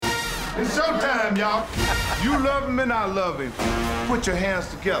It's showtime, y'all. You love him and I love him. Put your hands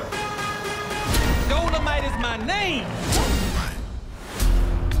together. Dolomite is my name.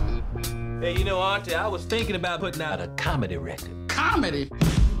 Hey, you know, Auntie, I was thinking about putting out a comedy record. Comedy?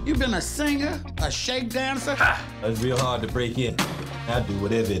 You been a singer, a shake dancer? It's real hard to break in. I do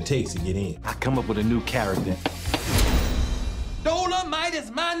whatever it takes to get in. I come up with a new character. Dolomite is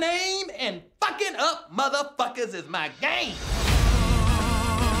my name, and fucking up motherfuckers is my game.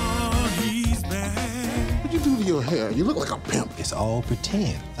 What you do to your hair? You look like a pimp. It's all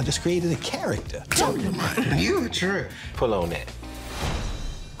pretend. I just created a character. Dolomite. You a trip. Pull on that.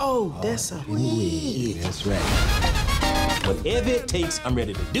 Oh, that's a wig. That's right. Whatever it takes, I'm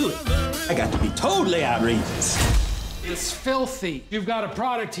ready to do it. I got to be totally outrageous. It's filthy. You've got a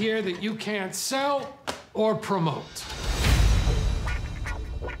product here that you can't sell or promote.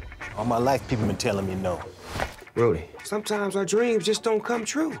 All my life, people been telling me no. Rudy, sometimes our dreams just don't come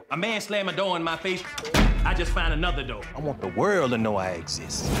true. A man slam a door in my face, I just find another door. I want the world to know I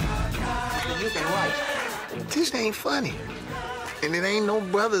exist. You can write. This ain't funny. And it ain't no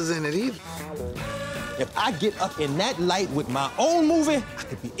brothers in it either. If I get up in that light with my own movie, I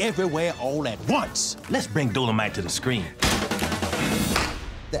could be everywhere all at once. Let's bring Dolomite to the screen.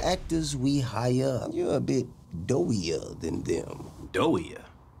 The actors we hire, you're a bit doughier than them. Doughier?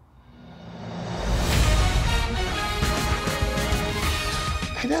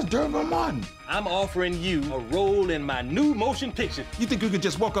 Hey, that's Dermot Martin. I'm offering you a role in my new motion picture. You think you could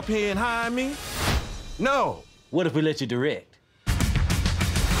just walk up here and hire me? No. What if we let you direct?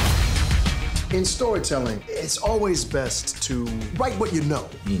 In storytelling, it's always best to write what you know.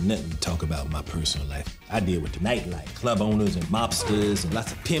 Ain't nothing to talk about in my personal life. I deal with the nightlife, club owners and mobsters and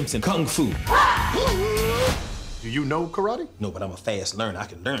lots of pimps and kung fu. Do you know karate? No, but I'm a fast learner. I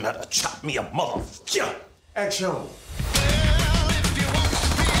can learn how to chop me a motherfucker. Action.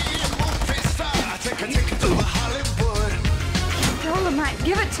 Dolomite,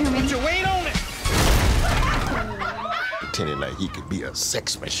 give it to me. Put your weight on it. Pretending like he could be a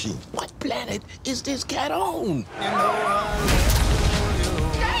sex machine. What planet is this cat on?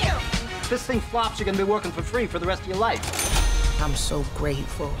 Damn! This thing flops, you're gonna be working for free for the rest of your life. I'm so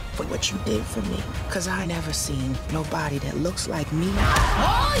grateful for what you did for me. Cause I never seen nobody that looks like me.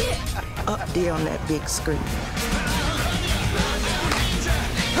 Oh, yeah! Up there on that big screen.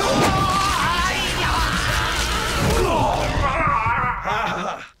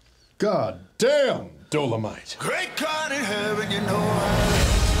 God damn, Dolomite. Great God in heaven, you know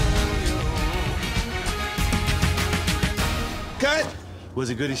Cut. Was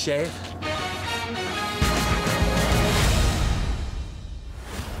it good as Shaft?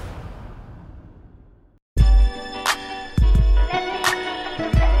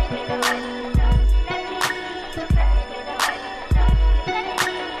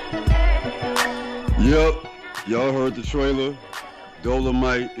 Yep, y'all heard the trailer.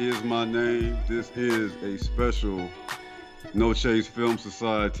 Dolomite is my name. This is a special No Chase Film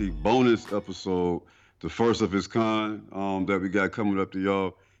Society bonus episode, the first of its kind that we got coming up to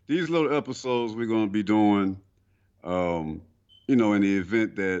y'all. These little episodes we're going to be doing, in the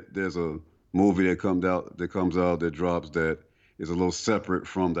event that there's a movie that comes out that drops that is a little separate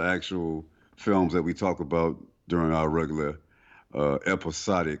from the actual films that we talk about during our regular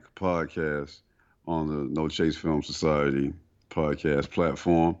episodic podcast on the No Chase Film Society podcast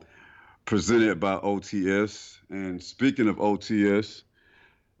platform, presented by OTS. And speaking of OTS,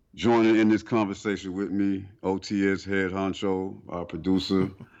 joining in this conversation with me, OTS head honcho, our producer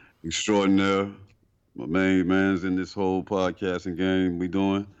extraordinaire, my main man's in this whole podcasting game we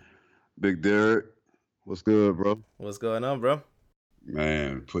doing. Big Derek, what's good, bro? What's going on, bro?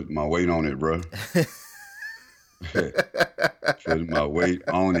 Man, putting my weight on it, bro. Putting my weight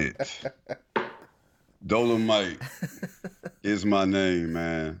on it. Dolomite is my name,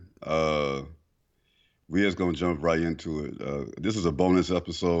 man. We just gonna jump right into it. This is a bonus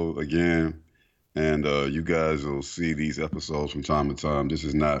episode again, and you guys will see these episodes from time to time. This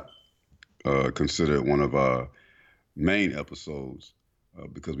is not considered one of our main episodes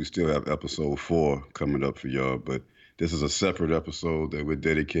because we still have episode 4 coming up for y'all, but this is a separate episode that we're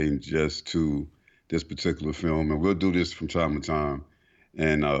dedicating just to this particular film, and we'll do this from time to time.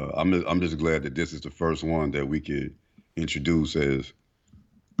 And I'm just glad that this is the first one that we could introduce as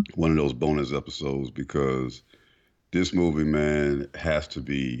one of those bonus episodes, because this movie, man, has to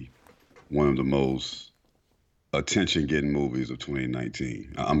be one of the most attention-getting movies of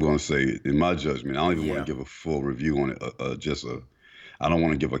 2019. I'm going to say, in my judgment, I don't even want to give a full review on it. I don't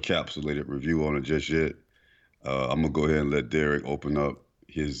want to give a capsulated review on it just yet. I'm going to go ahead and let Derek open up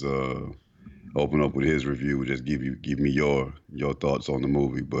his open up with his review, just give me your thoughts on the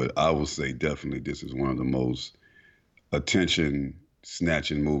movie. But I will say definitely this is one of the most attention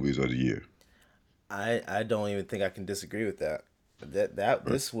snatching movies of the year. I don't even think I can disagree with that.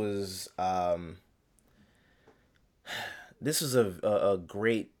 This was a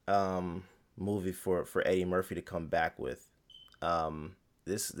great movie for Eddie Murphy to come back with.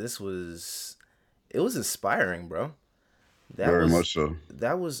 This was inspiring, bro. Very much so.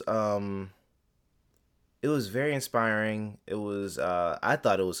 That was it was very inspiring. It was I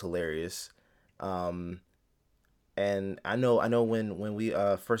thought it was hilarious. And I know when we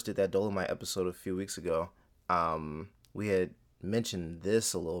first did that Dolomite episode a few weeks ago, we had mentioned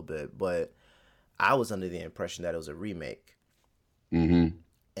this a little bit, but I was under the impression that it was a remake. Mm-hmm.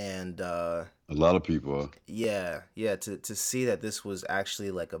 And a lot of people are. Yeah. To see that this was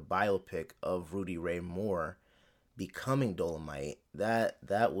actually like a biopic of Rudy Ray Moore becoming Dolomite,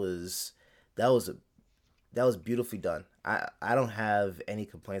 that was beautifully done. I don't have any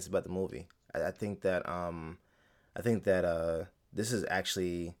complaints about the movie. I think that this is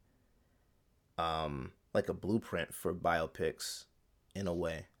actually like a blueprint for biopics in a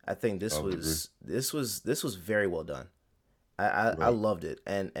way. I think this was very well done. I loved it,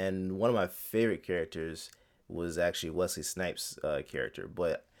 and one of my favorite characters was actually Wesley Snipes' character.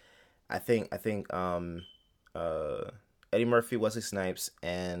 But I think Eddie Murphy, Wesley Snipes,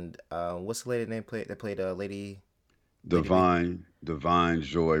 and what's the lady name that played Lady Divine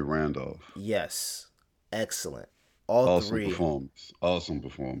Joy Randolph. Yes, excellent. All three. Awesome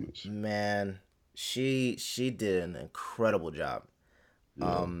performance. Man, she did an incredible job.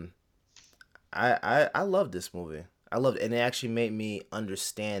 Yeah. I love this movie. I loved it, and it actually made me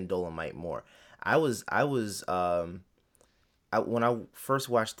understand Dolomite more. When I first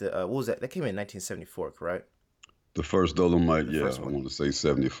watched what was that? That came in 1974, correct? The first Dolomite, I want to say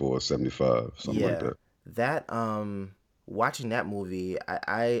 74, 75, something like that. That watching that movie,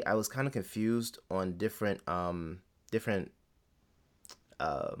 I was kind of confused on different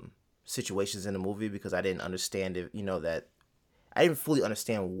situations in the movie because I didn't understand that I didn't fully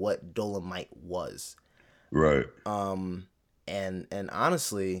understand what Dolomite was. Right. And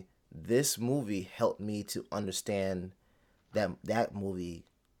honestly, this movie helped me to understand that movie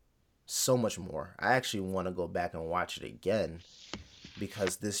so much more. I actually want to go back and watch it again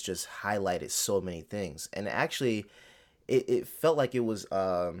because this just highlighted so many things. And actually, it felt like it was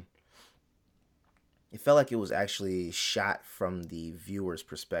actually shot from the viewer's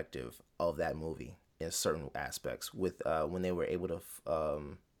perspective of that movie in certain aspects. With when they were able to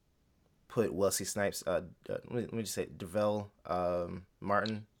put Wesley Snipes, let me just say DeVell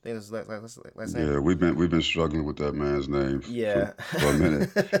Martin. I think that's last name. Yeah, we've been struggling with that man's name for a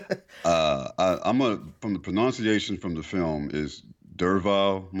minute. From the pronunciation from the film is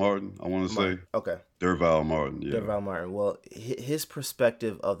Derval Martin, I want to say. Okay. Derval Martin, yeah. Derval Martin. Well, his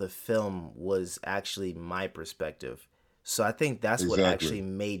perspective of the film was actually my perspective. So I think that's what actually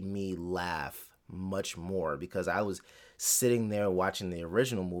made me laugh much more because I was sitting there watching the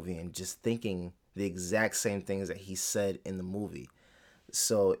original movie and just thinking the exact same things that he said in the movie.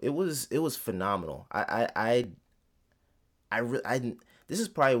 So it was phenomenal. This is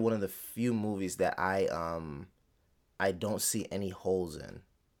probably one of the few movies that I don't see any holes in.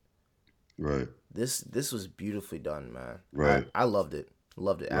 Right. This was beautifully done, man. Right. I loved it.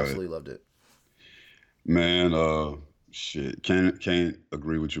 Loved it. Absolutely loved it. Man, shit. Can't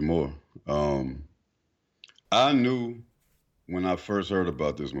agree with you more. I knew when I first heard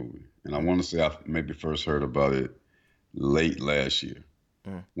about this movie, and I want to say I maybe first heard about it late last year.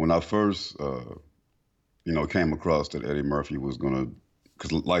 When I first, came across that Eddie Murphy was gonna,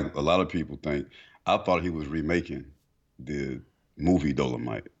 because like a lot of people think, I thought he was remaking the movie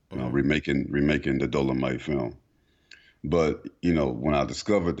Dolomite, remaking the Dolomite film. But when I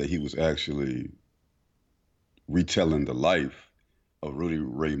discovered that he was actually retelling the life of Rudy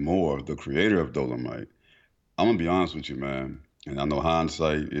Ray Moore, the creator of Dolomite, I'm gonna be honest with you, man. And I know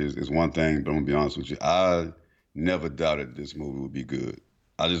hindsight is one thing, but I'm gonna be honest with you. I never doubted this movie would be good.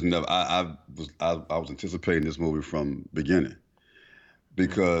 I just never. I was anticipating this movie from beginning,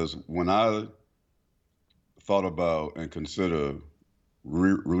 because when I thought about and consider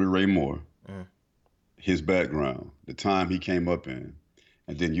Rudy Ray Moore, his background, the time he came up in,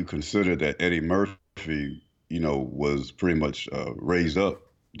 and then you consider that Eddie Murphy, was pretty much raised up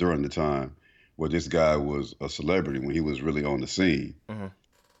during the time where this guy was a celebrity when he was really on the scene.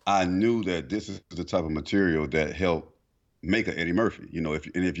 I knew that this is the type of material that helped make an Eddie Murphy.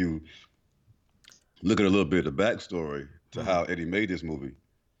 If you look at a little bit of the backstory to how Eddie made this movie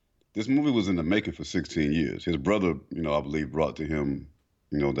was in the making for 16 years. His brother, I believe, brought to him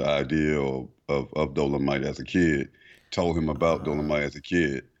the idea of Dolomite as a kid, told him about Dolomite as a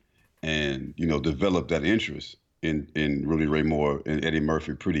kid, and developed that interest in Rudy Ray Moore and Eddie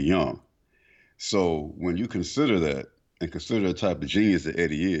Murphy pretty young. So when you consider that and consider the type of genius that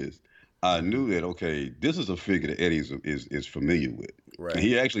Eddie is, I knew that, okay, this is a figure that Eddie is familiar with. Right. And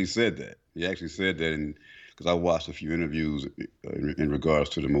he actually said that. Because I watched a few interviews in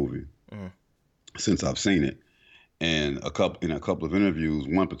regards to the movie since I've seen it. And in a couple of interviews,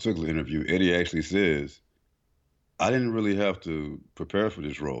 one particular interview, Eddie actually says, I didn't really have to prepare for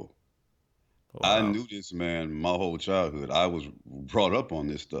this role. Wow. I knew this man my whole childhood. I was brought up on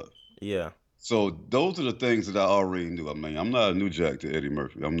this stuff. Yeah. So those are the things that I already knew. I mean, I'm not a new jack to Eddie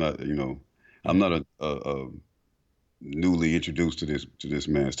Murphy. I'm not, I'm not a newly introduced to this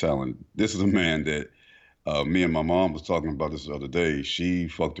man's talent. This is a man that me and my mom was talking about this the other day. She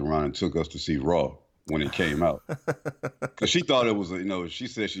fucked around and took us to see Raw when it came out. Because she thought it was, she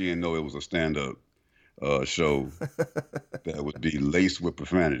said she didn't know it was a stand-up show that would be laced with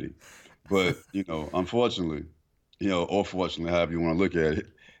profanity. But, unfortunately, or fortunately, however you want to look at it,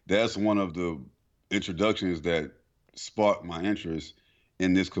 that's one of the introductions that sparked my interest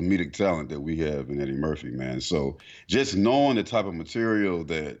in this comedic talent that we have in Eddie Murphy, man. So just knowing the type of material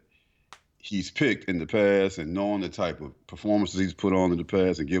that he's picked in the past and knowing the type of performances he's put on in the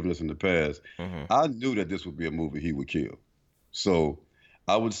past and given us in the past, I knew that this would be a movie he would kill. So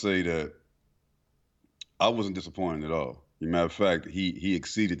I would say that I wasn't disappointed at all. As a matter of fact, he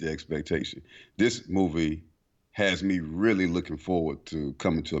exceeded the expectation. This movie has me really looking forward to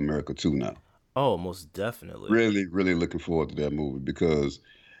Coming to America 2 now. Oh, most definitely. Really, really looking forward to that movie because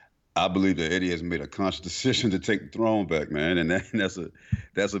I believe that Eddie has made a conscious decision to take the throne back, man, and that's a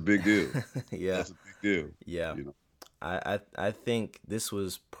big deal. Yeah, that's a big deal. Yeah, I think this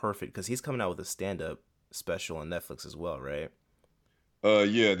was perfect because he's coming out with a stand-up special on Netflix as well, right?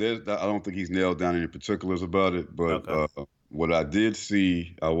 Yeah, I don't think he's nailed down any particulars about it, but what I did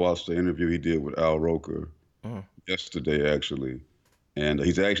see, I watched the interview he did with Al Roker yesterday, actually, and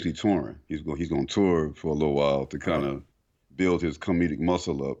he's actually touring. He's going to tour for a little while to kind of build his comedic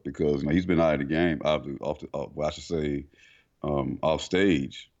muscle up because he's been out of the game, off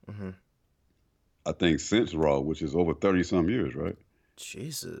stage. I think since Raw, which is over 30-some years, right?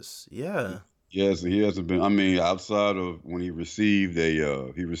 Jesus, yeah. Yes, he hasn't been. I mean, outside of when he received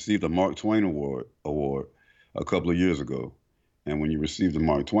a Mark Twain Award a couple of years ago, and when you receive the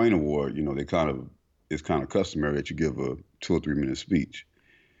Mark Twain Award, it's kind of customary that you give a 2 or 3 minute speech.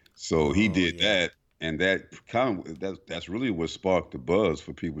 So he did that, and that's really what sparked the buzz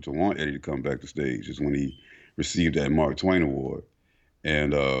for people to want Eddie to come back to stage. Is when he received that Mark Twain Award,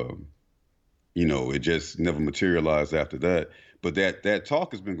 and it just never materialized after that. But that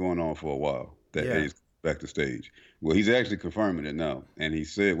talk has been going on for a while. That Eddie's back to stage. Well, he's actually confirming it now, and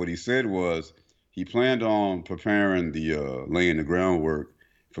what he said was he planned on preparing laying the groundwork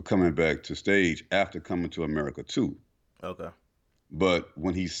for coming back to stage after Coming to America 2. Okay. But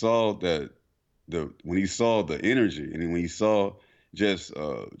when he saw the energy, and when he saw just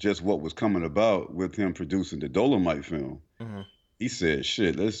what was coming about with him producing the Dolomite film, he said,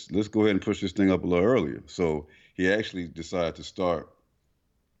 "Shit, let's go ahead and push this thing up a little earlier." So he actually decided to start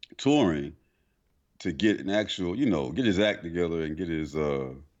touring to get an actual, get his act together and get his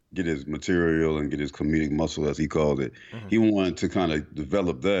material and get his comedic muscle, as he called it. He wanted to kind of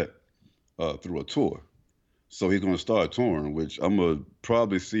develop that through a tour. So he's going to start touring, which I'm going to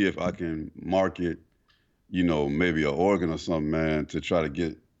probably see if I can market, maybe an organ or something, man, to try to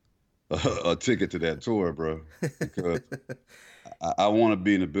get a ticket to that tour, bro. Because I want to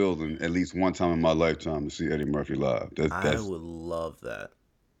be in the building at least one time in my lifetime to see Eddie Murphy live. I would love that.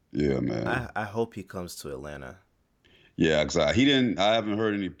 Yeah, man. I hope he comes to Atlanta. Yeah, exactly. I haven't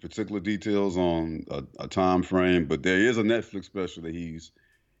heard any particular details on a time frame, but there is a Netflix special that he's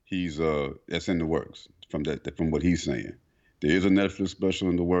that's in the works. From what he's saying, there is a Netflix special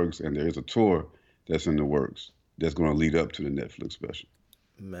in the works, and there is a tour that's in the works that's going to lead up to the Netflix special.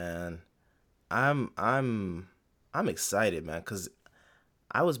 Man, I'm excited, man, because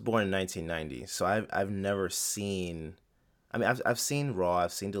I was born in 1990, so I've never seen. I mean, I've seen Raw,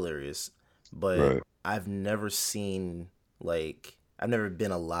 I've seen Delirious, but I've never seen I've never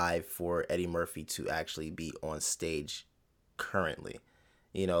been alive for Eddie Murphy to actually be on stage currently.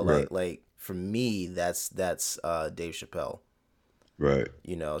 Like for me, that's Dave Chappelle. Right.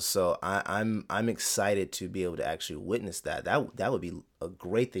 So I'm excited to be able to actually witness that. That would be a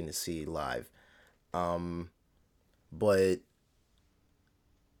great thing to see live. But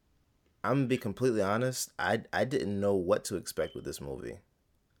I'm gonna be completely honest. I didn't know what to expect with this movie.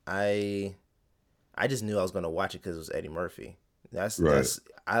 I just knew I was gonna watch it because it was Eddie Murphy. That's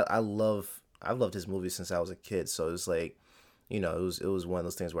I've loved his movies since I was a kid. So it's like, you know, it was one of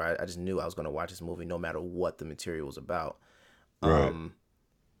those things where I just knew I was going to watch this movie no matter what the material was about. Right.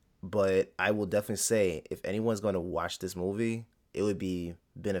 But I will definitely say, if anyone's going to watch this movie, it would be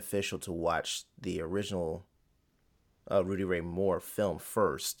beneficial to watch the original Rudy Ray Moore film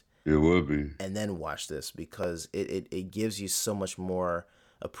first. It would be. And then watch this, because it gives you so much more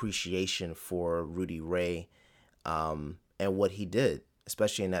appreciation for Rudy Ray and what he did,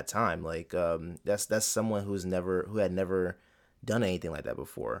 especially in that time. Like that's someone who had never done anything like that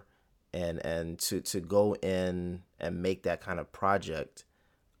before. And to go in and make that kind of project,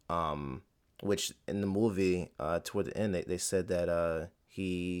 which in the movie toward the end they said that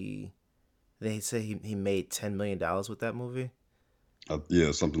he made $10 million with that movie.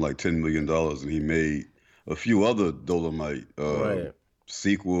 Yeah, something like $10 million, and he made a few other Dolomite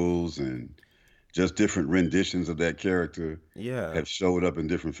sequels and just different renditions of that character. Yeah, have showed up in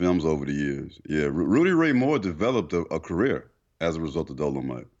different films over the years. Yeah, Rudy Ray Moore developed a career as a result of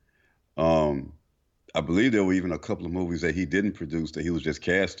Dolomite. I believe there were even a couple of movies that he didn't produce that he was just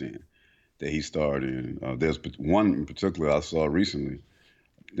cast in, that he starred in. There's one in particular I saw recently.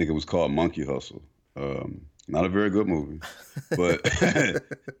 I think it was called Monkey Hustle. Not a very good movie, but it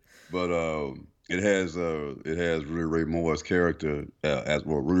has Rudy Ray Moore's character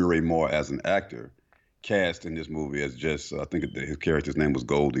Rudy Ray Moore as an actor cast in this movie as just I think his character's name was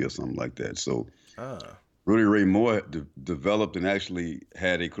Goldie or something like that. So Rudy Ray Moore developed and actually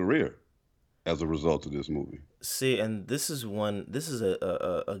had a career as a result of this movie. See, and this is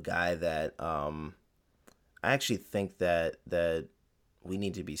a guy that I actually think that we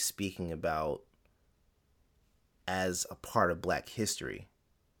need to be speaking about as a part of Black history,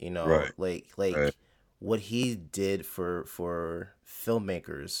 you know, right. like what he did for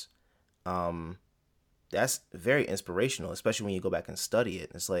filmmakers. That's very inspirational, especially when you go back and study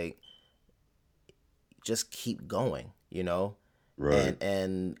it. It's like, just keep going, you know? Right.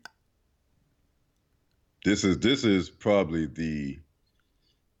 And this is probably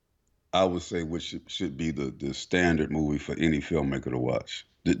I would say, which should be the standard movie for any filmmaker to watch.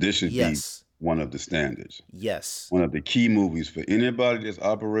 This should be one of the standards. Yes. One of the key movies for anybody that's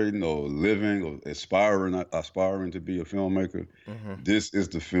operating or living or aspiring to be a filmmaker. Mm-hmm. This is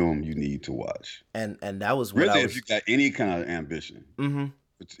the film you need to watch. And that was what if you got any kind of ambition,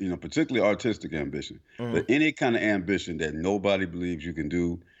 you know, particularly artistic ambition, but any kind of ambition that nobody believes you can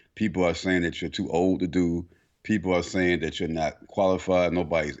do. People are saying that you're too old to do. People are saying that you're not qualified.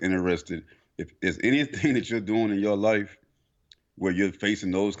 Nobody's interested. If there's anything that you're doing in your life where you're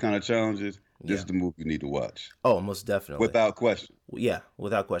facing those kind of challenges, this is the movie you need to watch. Oh, most definitely. Without question. Yeah,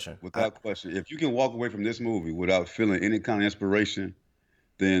 without question. Without question. If you can walk away from this movie without feeling any kind of inspiration,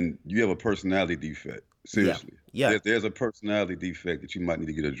 then you have a personality defect. Seriously. Yeah. There's a personality defect that you might need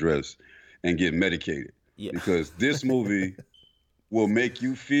to get addressed and get medicated. Yeah. Because this movie will make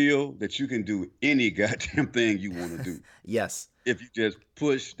you feel that you can do any goddamn thing you want to do. Yes. If you just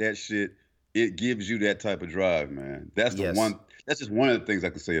push that shit, it gives you that type of drive, man. That's that's just one of the things I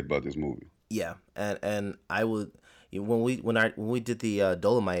could say about this movie. Yeah. And I would, when we did the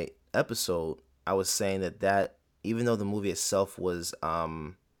Dolomite episode, I was saying that even though the movie itself was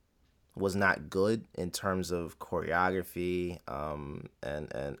not good in terms of choreography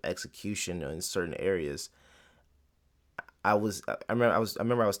and execution in certain areas, I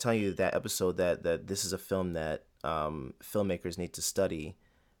remember I was telling you that episode that this is a film that filmmakers need to study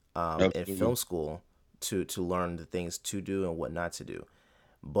in film school to learn the things to do and what not to do.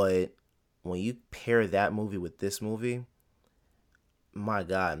 But when you pair that movie with this movie, my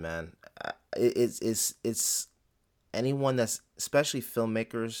God, man, it's anyone that's, especially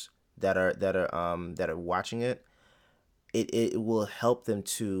filmmakers that are watching it, it will help them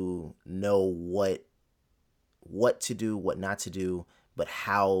to know what to do, what not to do, but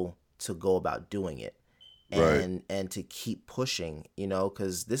how to go about doing it. And to keep pushing, you know,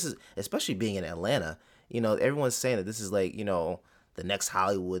 because this is, especially being in Atlanta, you know, everyone's saying that this is like, you know, the next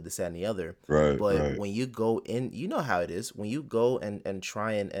Hollywood, this, that, and the other. But when you go in, you know how it is. When you go and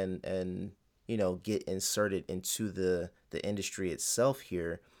try and you know, get inserted into the industry itself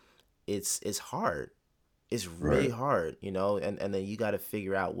here, it's hard. It's really hard, you know, and then you got to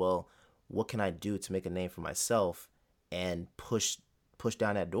figure out, well, what can I do to make a name for myself and push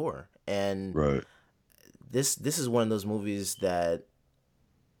down that door. And this is one of those movies that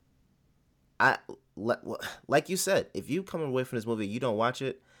like you said, if you come away from this movie, you don't watch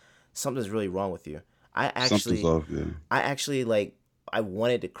it, something's really wrong with you. I actually like, I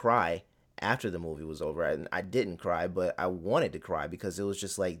wanted to cry after the movie was over. And I didn't cry, but I wanted to cry because it was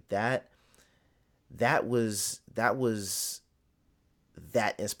just like that was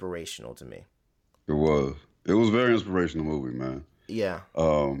that inspirational to me. It was a very inspirational movie, man. Yeah.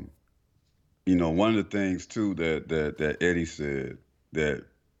 You know, one of the things too that Eddie said that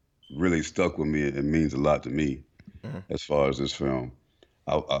really stuck with me and means a lot to me as far as this film.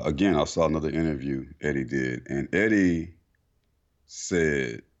 I saw another interview Eddie did, and Eddie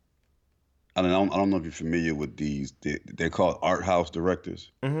said, I don't know if you're familiar with these. They're called art house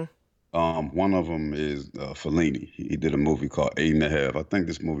directors. One of them is Fellini. He did a movie called 8½. I think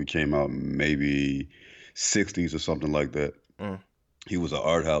this movie came out maybe 60s or something like that. He was an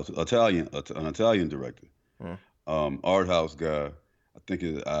art house an Italian director, art house guy.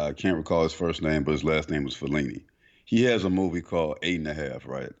 I can't recall his first name, but his last name was Fellini. He has a movie called 8½.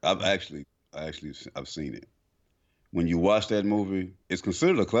 Right? I've seen it. When you watch that movie, it's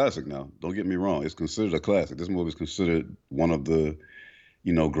considered a classic now. Don't get me wrong. It's considered a classic. This movie is considered one of the,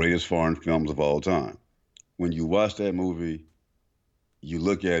 greatest foreign films of all time. When you watch that movie, you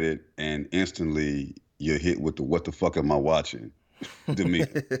look at it and instantly you're hit with the what the fuck am I watching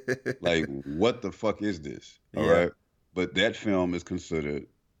demeanor. Like, what the fuck is this? All right? But that film is considered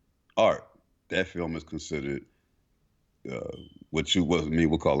art. That film is considered what me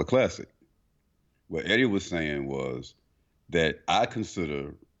would call a classic. What Eddie was saying was that I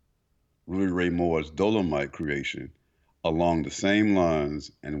consider Rudy Ray Moore's Dolomite creation along the same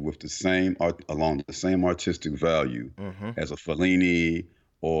lines and with along the same artistic value as a Fellini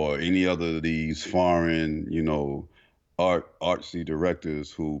or any other of these foreign, artsy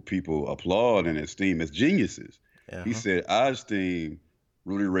directors who people applaud and esteem as geniuses. He said, I esteem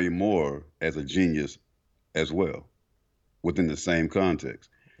Rudy Ray Moore as a genius as well, within the same context.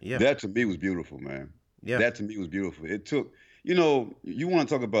 Yeah. That to me was beautiful, man. Yeah. That to me was beautiful. It took, you want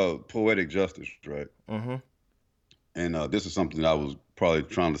to talk about poetic justice, right? And this is something I was probably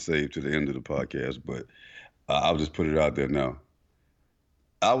trying to save to the end of the podcast, but I'll just put it out there now.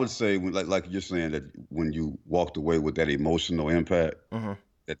 I would say, like you're saying, that when you walked away with that emotional impact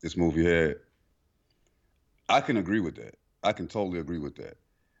that this movie had, I can agree with that. I can totally agree with that.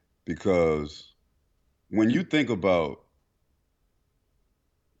 Because when you think about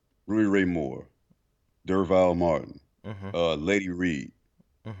Rudy Ray Moore, Derval Martin, Lady Reed,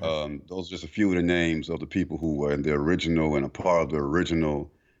 those are just a few of the names of the people who were in the original and a part of the original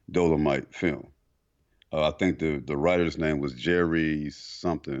Dolomite film. I think the writer's name was Jerry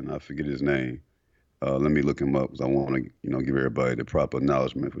something. I forget his name. Let me look him up because I want to, give everybody the proper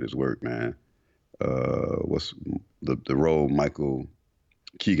acknowledgement for this work, man. What's the role?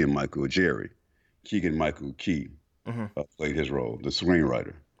 Keegan Michael Key played his role, the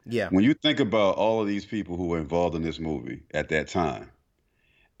screenwriter. Yeah. When you think about all of these people who were involved in this movie at that time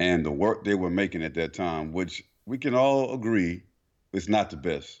and the work they were making at that time, which we can all agree is not the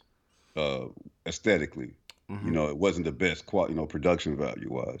best aesthetically. It wasn't the best production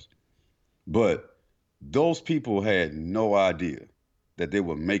value wise. But those people had no idea that they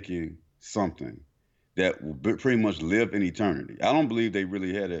were making something that would pretty much live in eternity. I don't believe they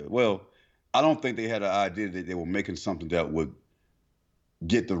really had I don't think they had an idea that they were making something that would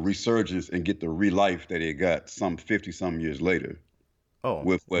get the resurgence and get the re-life that it got some 50-some years later.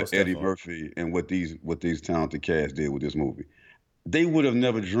 With what Eddie Murphy and what these talented cast did with this movie. They would have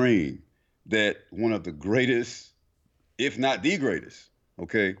never dreamed that one of the greatest, if not the greatest,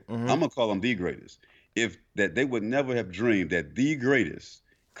 okay? I'm going to call them the greatest. They would never have dreamed that the greatest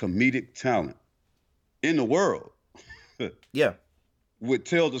comedic talent in the world would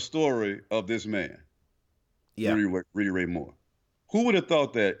tell the story of this man, Rudy Ray Moore. Who would have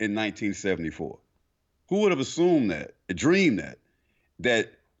thought that in 1974? Who would have assumed that, dreamed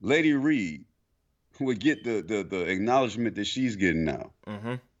that Lady Reed would get the acknowledgement that she's getting now,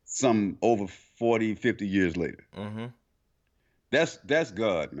 some over 40, 50 years later? That's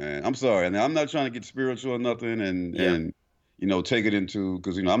God, man. I'm sorry. Now, I'm not trying to get spiritual or nothing and take it into,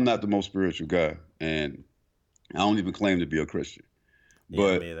 because, I'm not the most spiritual guy, and I don't even claim to be a Christian.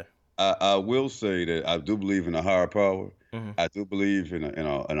 But I will say that I do believe in a higher power. I do believe in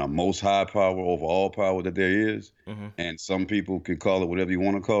a most high power over all power that there is. And some people can call it whatever you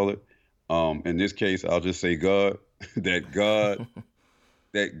want to call it. In this case, I'll just say God, that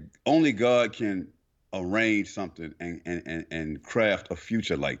only God can arrange something and craft a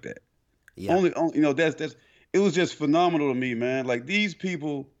future like that. Yeah. Only it was just phenomenal to me, man. Like, these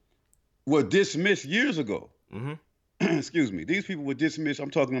people were dismissed years ago. Excuse me. These people were dismissed.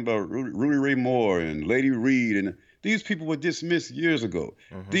 I'm talking about Rudy Ray Moore and Lady Reed, and these people were dismissed years ago.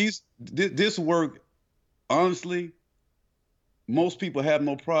 This work, honestly, most people have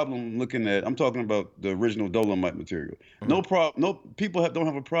no problem looking at. I'm talking about the original Dolomite material. No people don't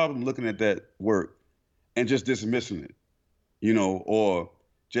have a problem looking at that work and just dismissing it. you know, or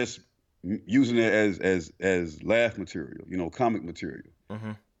just using it as laugh material, you know, comic material.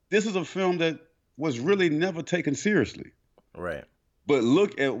 Mm-hmm. This is a film that was really never taken seriously. Right. But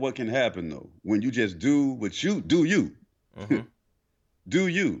look at what can happen though when you just do what you do. You do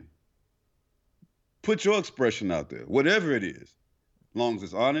you put your expression out there, whatever it is, long as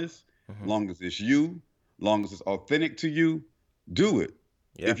it's honest, long as it's you, long as it's authentic to you, do it.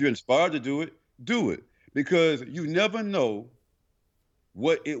 Yeah. If you're inspired to do it, because you never know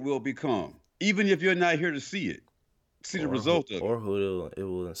what it will become, even if you're not here to see it, the result of it, or who it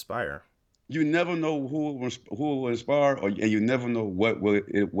will inspire. You never know who will inspire, and you never know what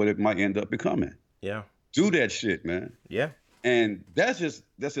it might end up becoming. Yeah. Do that shit, man. Yeah. And that's just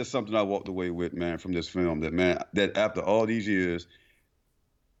something I walked away with, man, from this film. That after all these years,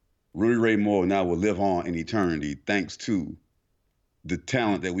 Rudy Ray Moore now will live on in eternity thanks to the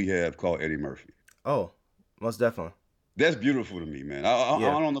talent that we have called Eddie Murphy. Oh, most definitely. That's beautiful to me, man. I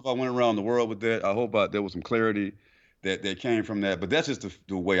don't know if I went around the world with that. I hope there was some clarity that came from that. But that's just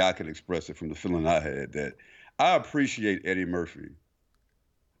the way I could express it from the feeling I had, that I appreciate Eddie Murphy.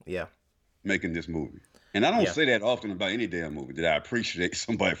 Yeah. Making this movie. And I don't say that often about any damn movie, that I appreciate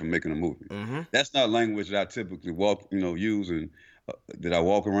somebody for making a movie. Mm-hmm. That's not language that I typically use and that I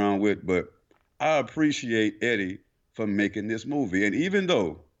walk around with. But I appreciate Eddie for making this movie. And even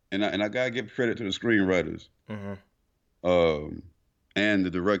though, and I gotta give credit to the screenwriters and the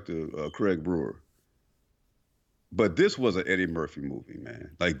director, Craig Brewer. But this was an Eddie Murphy movie,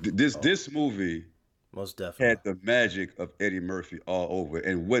 man. Like this movie most definitely had the magic of Eddie Murphy all over it,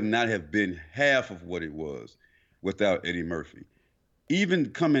 and would not have been half of what it was without Eddie Murphy. Even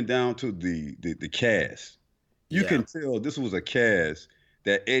coming down to the cast, you can tell this was a cast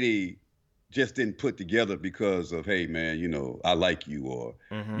that Eddie just didn't put together because of, hey man, you know, I like you, or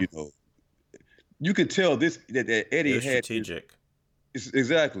you know, you can tell that Eddie had strategic.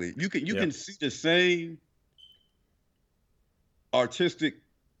 Exactly. You can see the same artistic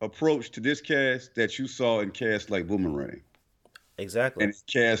approach to this cast that you saw in casts like Boomerang. Exactly. And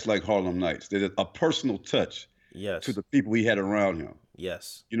casts like Harlem Nights. There's a personal touch to the people he had around him.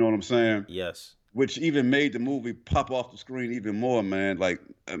 Yes. You know what I'm saying? Yes. Which even made the movie pop off the screen even more, man. Like,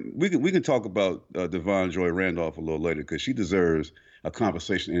 we can talk about Devon Joy Randolph a little later, because she deserves a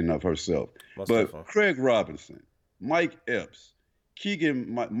conversation in and of herself. Most but definitely. Craig Robinson, Mike Epps,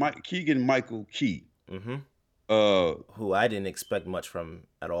 Keegan Michael Key, who I didn't expect much from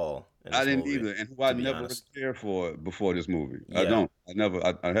at all. I didn't either, and who I never really cared for before this movie. Yeah.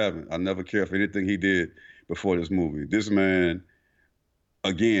 I haven't. I never cared for anything he did before this movie. This man,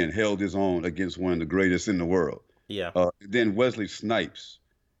 again, held his own against one of the greatest in the world. Yeah. Then Wesley Snipes,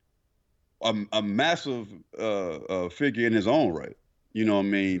 a massive figure in his own right. You know what I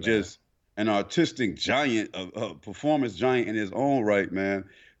mean? Man. Just an artistic giant, a performance giant in his own right, man.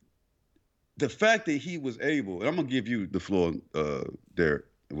 The fact that he was able, and I'm gonna give you the floor there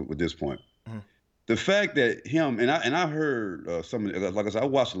with this point. The fact that him and I heard some of the, like I said, I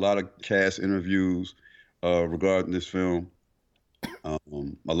watched a lot of cast interviews regarding this film. A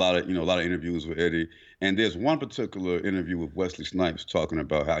lot of interviews with Eddie, and there's one particular interview with Wesley Snipes talking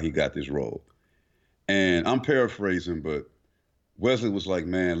about how he got this role. And I'm paraphrasing, but Wesley was like,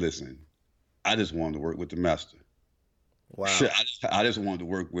 "Man, listen, I just wanted to work with the master. Wow. I just wanted to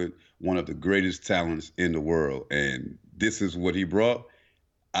work with one of the greatest talents in the world, and this is what he brought.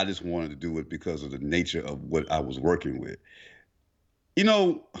 I just wanted to do it because of the nature of what I was working with." You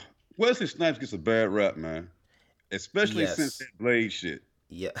know, Wesley Snipes gets a bad rap, man, especially since that Blade shit.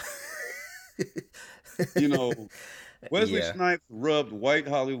 Yeah. You know, Wesley Snipes rubbed white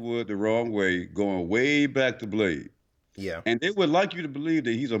Hollywood the wrong way, going way back to Blade. Yeah. And they would like you to believe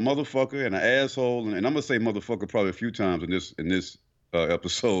that he's a motherfucker and an asshole, and I'm gonna say motherfucker probably a few times in this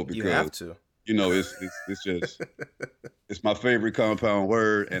episode, because you have to. You know, it's just it's my favorite compound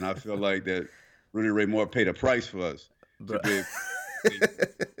word, and I feel like that Rudy Ray Moore paid a price for us.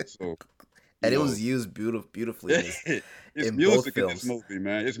 So, and it was used beautifully. It's in music both in films. this movie,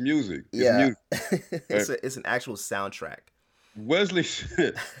 man. It's music. Yeah. It's music. It's an actual soundtrack. Wesley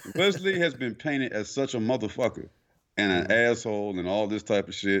has been painted as such a motherfucker and an asshole and all this type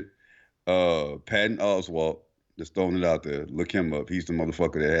of shit. Patton Oswalt, just throwing it out there. Look him up. He's the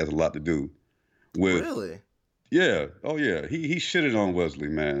motherfucker that has a lot to do with. Really? Yeah. Oh yeah. He shitted on Wesley,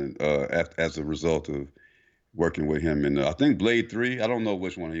 man. As a result of working with him in I think Blade 3. I don't know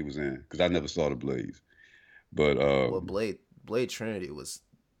which one he was in because I never saw the Blades. But well, Blade Trinity was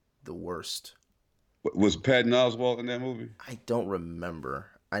the worst. Was Patton Oswalt in that movie? I don't remember.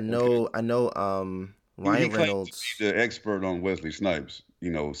 I know Ryan Reynolds, to be the expert on Wesley Snipes.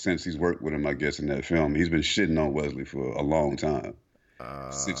 Since he's worked with him, I guess in that film, he's been shitting on Wesley for a long time.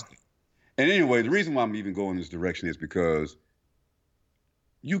 And anyway, the reason why I'm even going this direction is because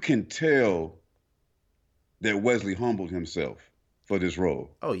you can tell that Wesley humbled himself for this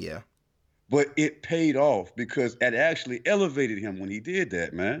role. Oh, yeah. But it paid off because it actually elevated him when he did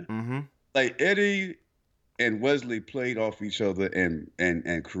that, man. Mm-hmm. Like Eddie and Wesley played off each other and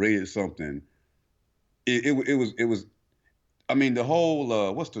created something. It was. I mean, the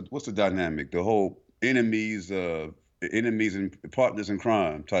whole what's the dynamic? The whole enemies and partners in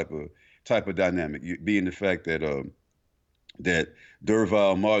crime type of dynamic. Being the fact that that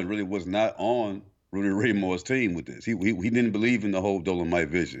Derval Martin really was not on Rudy Ray Moore's team with this. He didn't believe in the whole Dolomite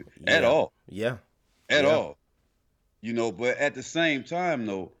vision at all. Yeah. At all. But at the same time,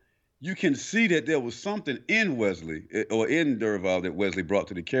 though, you can see that there was something in Wesley or in Derval that Wesley brought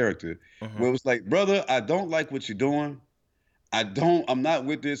to the character where it was like, brother, I don't like what you're doing. I'm not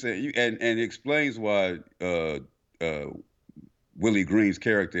with this. And it explains why Willie Green's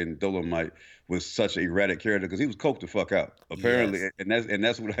character in Dolomite was such an erratic character because he was coked the fuck out, apparently. Yes. And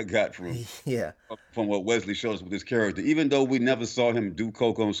that's what I got from what Wesley showed us with this character. Even though we never saw him do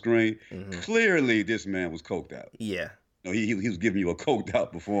coke on screen, clearly this man was coked out. Yeah. He was giving you a coked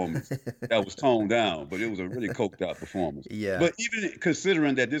out performance that was toned down, but it was a really coked out performance. Yeah. But even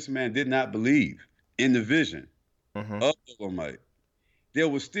considering that this man did not believe in the vision of Dolomite, there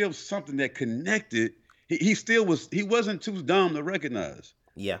was still something that connected. He wasn't too dumb to recognize.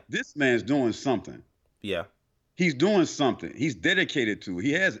 Yeah. This man's doing something. Yeah. He's doing something. He's dedicated to it.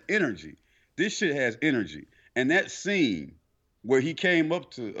 He has energy. This shit has energy. And that scene where he came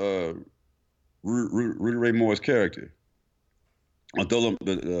up to Rudy Ray Moore's character,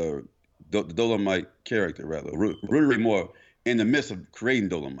 the Dolomite character, rather, Rudy Ray Moore, in the midst of creating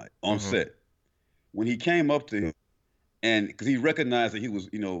Dolomite on set, when he came up to him, and because he recognized that he was,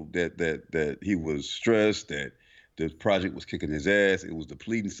 that he was stressed, that the project was kicking his ass, it was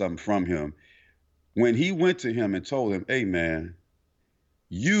depleting something from him. When he went to him and told him, hey man,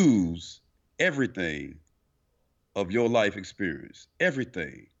 use everything of your life experience,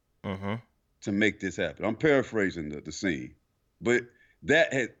 everything, to make this happen. I'm paraphrasing the scene, but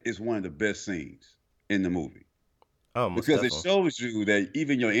that is one of the best scenes in the movie. Oh, most because definitely. It shows you that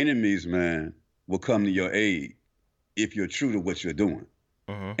even your enemies, man, will come to your aid if you're true to what you're doing.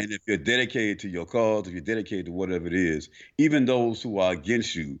 And if you're dedicated to your cause, if you're dedicated to whatever it is, even those who are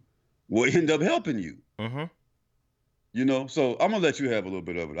against you will end up helping you. So I'm gonna let you have a little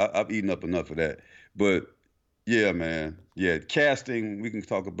bit of it. I've eaten up enough of that. But yeah, man. Yeah, casting, we can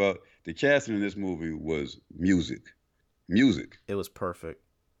talk about the casting in this movie was music. It was perfect.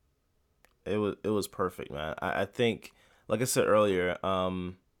 It was perfect, man. I think, like I said earlier,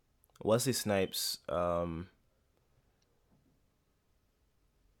 Wesley Snipes,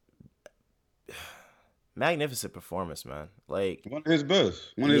 magnificent performance, man. Like one of his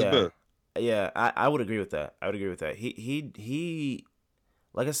best. Yeah, I would agree with that. He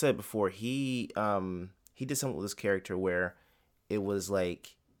like I said before, he did something with his character where it was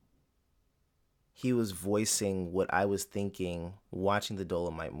like he was voicing what I was thinking watching the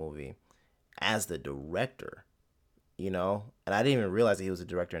Dolomite movie as the director, and I didn't even realize that he was a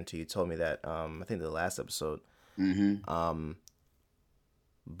director until you told me that. I think the last episode.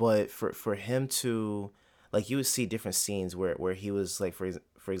 But for him to, like, you would see different scenes where he was like,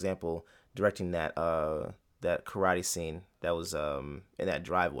 for example, directing that karate scene that was in that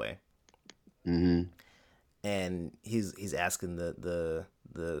driveway, and he's asking the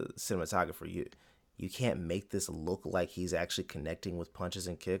cinematographer, you can't make this look like he's actually connecting with punches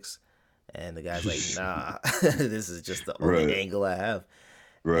and kicks, and the guy's like, nah, this is just the only angle I have,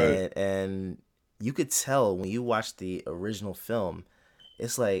 and you could tell when you watch the original film.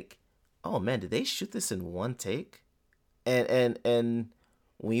 It's like, oh man, did they shoot this in one take? And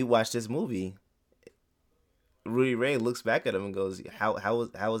when you watch this movie, Rudy Ray looks back at him and goes, "How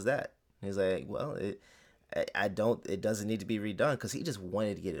was that?" And he's like, "Well, it doesn't need to be redone," because he just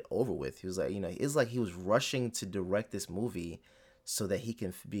wanted to get it over with. He was like, it's like he was rushing to direct this movie so that he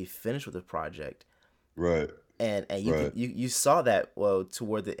can be finished with the project. Right. And you saw that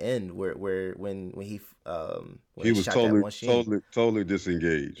toward the end where when he was totally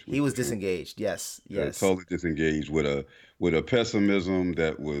disengaged. He was disengaged. Yes. Totally disengaged with a pessimism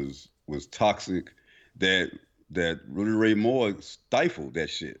that was toxic. That Rudy Ray Moore stifled that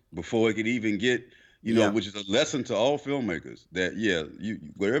shit before it could even get which is a lesson to all filmmakers. That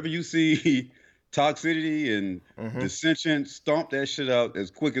wherever you see toxicity and dissension, stomp that shit out as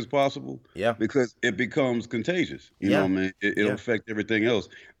quick as possible. Yeah. Because it becomes contagious. You know what I mean? It'll affect everything else.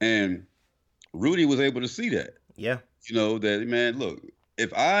 And Rudy was able to see that. Yeah. You know, that, man, look,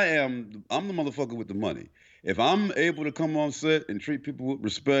 if I'm the motherfucker with the money. If I'm able to come on set and treat people with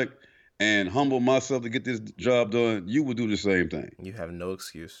respect and humble myself to get this job done, you will do the same thing. You have no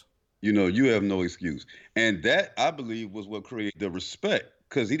excuse. You know, you have no excuse. And that, I believe, was what created the respect,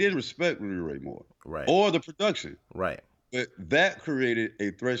 because he didn't respect Rudy Ray Moore. Right. Or the production. Right. But that created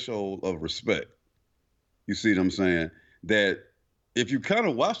a threshold of respect. You see what I'm saying? That if you kind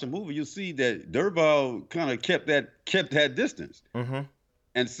of watch the movie, you'll see that Derval kind of kept that distance. Mm-hmm.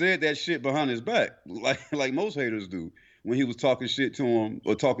 And said that shit behind his back, like most haters do, when he was talking shit to him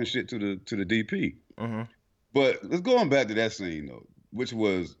or talking shit to the DP. Mm-hmm. But let's go on back to that scene though, which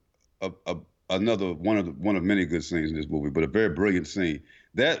was another one of many good scenes in this movie, but a very brilliant scene.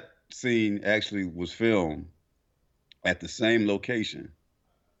 That scene actually was filmed at the same location.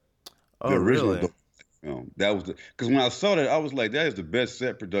 Oh, really? Film. That was because when I saw that, I was like, that is the best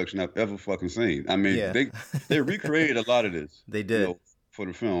set production I've ever fucking seen. I mean, Yeah. they recreated a lot of this. They did. You know, for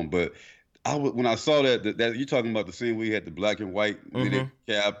the film, but when I saw that you're talking about the scene where he had the black and white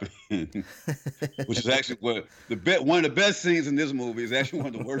cap, which is actually one of the best scenes in this movie. Is actually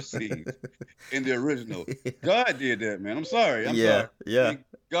one of the worst scenes in the original. God did that, man. I'm sorry. I'm sorry. Yeah. I mean,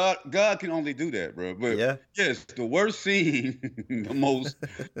 God can only do that, bro. But yes, the worst scene, the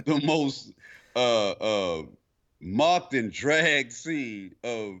most mocked and dragged scene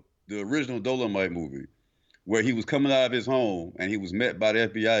of the original Dolomite movie, where he was coming out of his home and he was met by the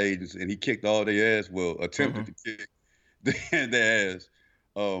FBI agents and he kicked all their ass. Well, attempted to kick their ass.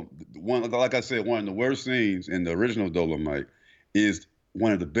 Like I said, one of the worst scenes in the original Dolomite is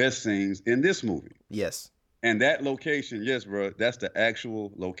one of the best scenes in this movie. Yes. And that location, yes, bro, that's the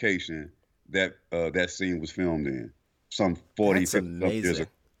actual location that that scene was filmed in. Some 40, 50 years ago.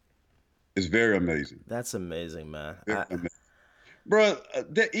 It's very amazing. That's amazing, man. Amazing. Bro,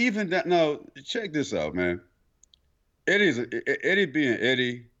 now check this out, man. Eddie being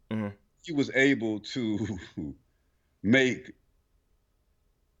Eddie, he was able to make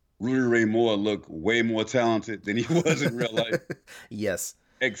Rudy Ray Moore look way more talented than he was in real life. Yes.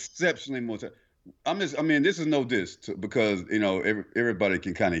 Exceptionally more talented. This is no diss because, you know, everybody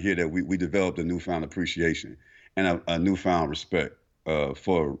can kind of hear that we developed a newfound appreciation and a newfound respect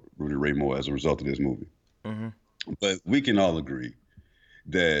for Rudy Ray Moore as a result of this movie. Mm-hmm. But we can all agree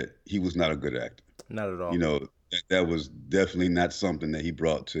that he was not a good actor. Not at all. You know, that was definitely not something that he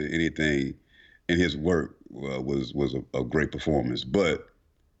brought to anything in his work. Was a great performance. But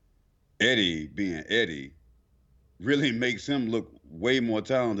Eddie, being Eddie, really makes him look way more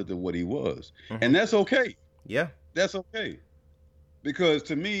talented than what he was. Mm-hmm. And that's okay. Yeah. That's okay. Because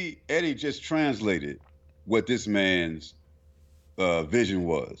to me, Eddie just translated what this man's vision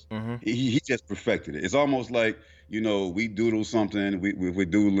was. Mm-hmm. He just perfected it. It's almost like, you know, we doodle something, we're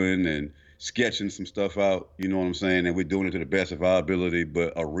doodling and sketching some stuff out, you know what I'm saying? And we're doing it to the best of our ability,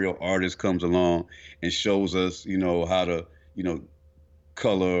 but a real artist comes along and shows us, you know, how to, you know,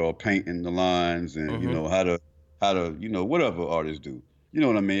 color or paint in the lines and, you know, how to, you know, whatever artists do. You know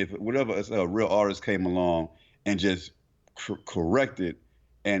what I mean? If a real artist came along and just corrected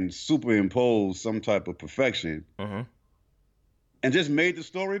and superimposed some type of perfection, and just made the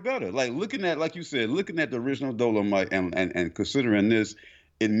story better. Like like you said, looking at the original Dolomite and considering this,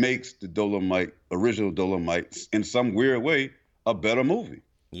 it makes the original Dolomite, in some weird way, a better movie.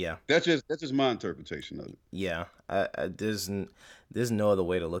 Yeah. That's just my interpretation of it. Yeah. There's no other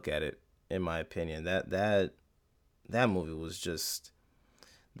way to look at it, in my opinion. That movie was just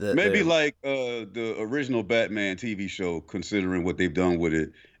like the original Batman TV show, considering what they've done with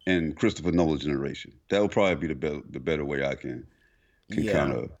it in Christopher Nolan's generation. That would probably be the better way I can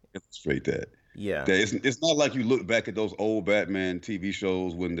kind of illustrate that. Yeah. That it's not like you look back at those old Batman TV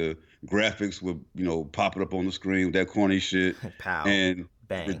shows when the graphics were, you know, popping up on the screen with that corny shit and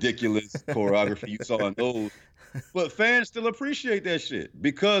bang, ridiculous choreography you saw in those. But fans still appreciate that shit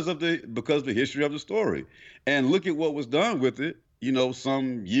because of the history of the story. And look at what was done with it, you know,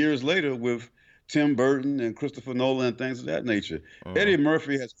 some years later with Tim Burton and Christopher Nolan and things of that nature. Eddie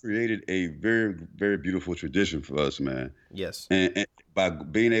Murphy has created a very, very beautiful tradition for us, man. Yes. And by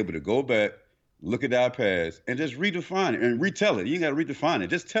being able to go back, look at our past, and just redefine it and retell it. You ain't got to redefine it.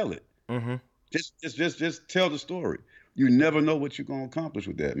 Just tell it. Mm-hmm. Just tell the story. You never know what you're going to accomplish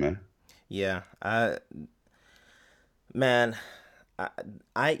with that, man. Yeah. I'll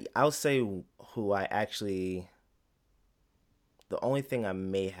say who I actually... The only thing I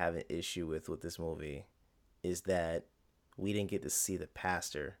may have an issue with this movie is that we didn't get to see the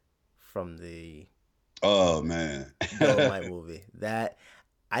pastor from the Dolomite movie. That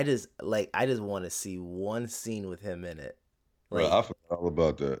I just want to see one scene with him in it. Like, bro, I forgot all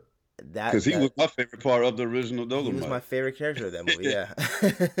about that. because he was my favorite part of the original Dolomite. He was my favorite character of that movie. Yeah,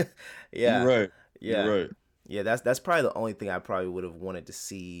 yeah, You're right. Yeah, You're right. Yeah, that's probably the only thing I probably would have wanted to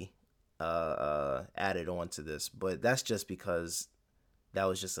see added on to this, but that's just because he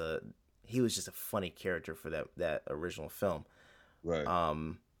was just a funny character for that original film. Right.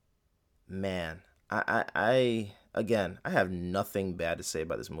 Man, I have nothing bad to say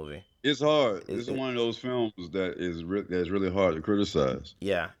about this movie. It's hard. It's one of those films that's really hard to criticize.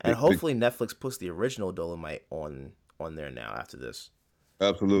 Yeah, and hopefully Netflix puts the original Dolomite on there now after this.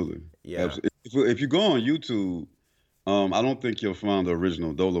 Absolutely. Yeah. Absolutely. If you go on YouTube, I don't think you'll find the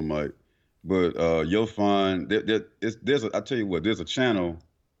original Dolomite, but you'll find there's a channel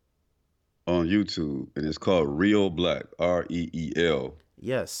on YouTube, and it's called Real Black, REEL.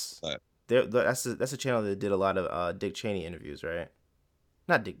 Yes. Black. That's a channel that did a lot of Dick Cheney interviews, right?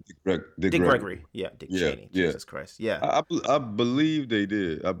 Not Dick. Dick Gregory. Yeah, Dick Cheney. Yeah. Jesus Christ. Yeah. I believe they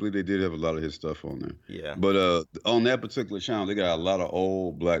did. I believe they did have a lot of his stuff on there. Yeah. But on that particular channel, they got a lot of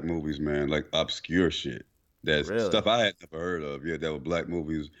old black movies, man, like obscure shit. That's stuff I had never heard of. Yeah, that were black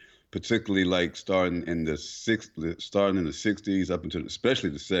movies, particularly like starting in the 60s up into especially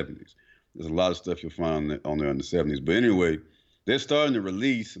the 70s. There's a lot of stuff you'll find on there in the 70s. But anyway, they're starting to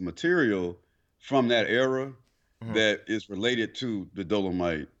release material from that era that is related to the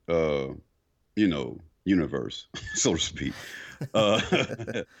Dolomite, universe, so to speak.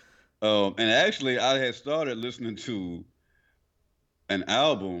 And actually, I had started listening to an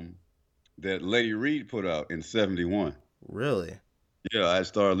album that Lady Reed put out in '71. Really? Yeah, I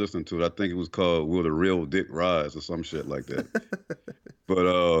started listening to it. I think it was called "Will the Real Dick Rise" or some shit like that.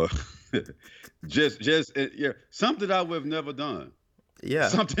 But just something I would have never done. Yeah.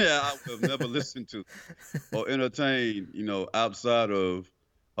 Something I would have never listened to or entertained, outside of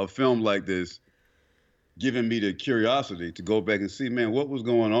a film like this, giving me the curiosity to go back and see, man, what was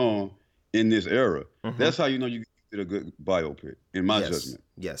going on in this era. That's how you know you did a good biopic, in my judgment.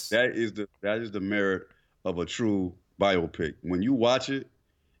 Yes. That is the merit of a true biopic. When you watch it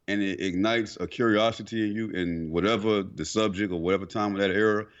and it ignites a curiosity in you in whatever the subject or whatever time of that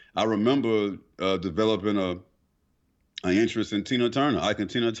era. I remember developing an interest in Tina Turner, Ike and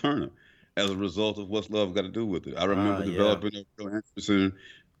Tina Turner, as a result of What's Love Got to Do with It. I remember developing a real interest in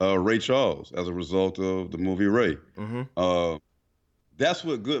Ray Charles as a result of the movie Ray. That's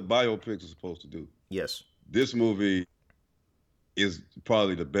what good biopics are supposed to do. Yes. This movie is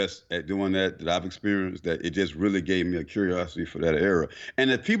probably the best at doing that I've experienced, that it just really gave me a curiosity for that era. And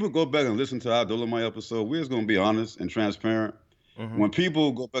if people go back and listen to our Dolomite episode, we're just going to be honest and transparent. When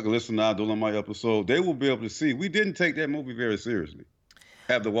people go back and listen to our Dolomite episode, they will be able to see we didn't take that movie very seriously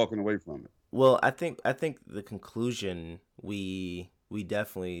after walking away from it. Well, I think the conclusion, we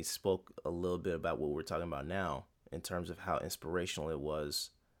definitely spoke a little bit about what we're talking about now in terms of how inspirational it was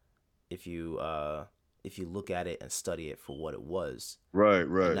if you look at it and study it for what it was. Right.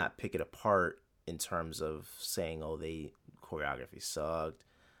 And not pick it apart in terms of saying, oh, choreography sucked,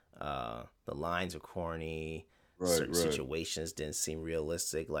 the lines are corny, certain situations didn't seem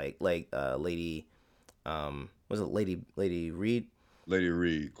realistic, like Lady Reed? Lady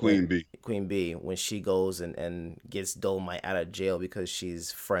Reed, Queen B, when she goes and gets Dolomite out of jail because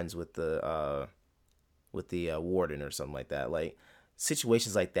she's friends with the warden or something like that. Like,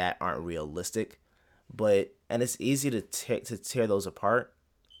 situations like that aren't realistic, and it's easy to tear those apart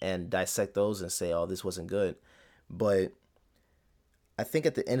and dissect those and say, oh, this wasn't good. But I think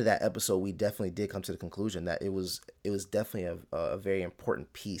at the end of that episode, we definitely did come to the conclusion that it was definitely a very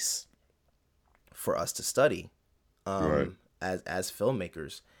important piece for us to study as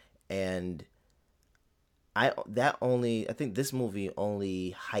filmmakers. And I think this movie only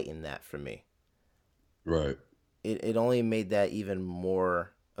heightened that for me. Right. It only made that even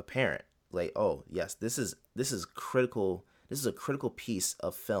more apparent. Like, oh yes, this is critical. This is a critical piece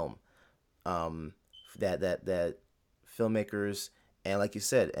of film. That filmmakers, and like you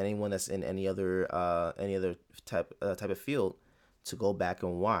said, anyone that's in any other type of field, to go back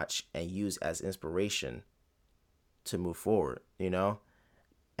and watch and use as inspiration to move forward, and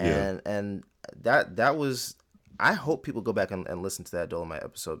that was, I hope people go back and listen to that Dolomite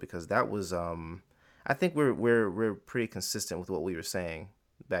episode, because that was I think we're pretty consistent with what we were saying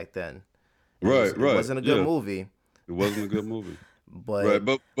back then. It wasn't a good movie. It wasn't a good movie. But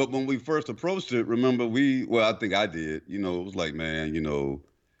when we first approached it, remember I think I did. It was like, man, we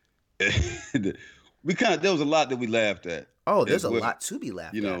there was a lot that we laughed at. Oh, there's a lot to be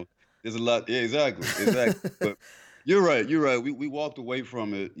laughed at. There's a lot. Yeah, exactly. But you're right. We walked away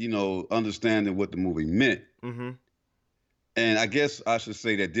from it, understanding what the movie meant. And I guess I should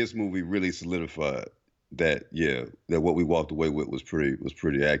say that this movie really solidified that what we walked away with was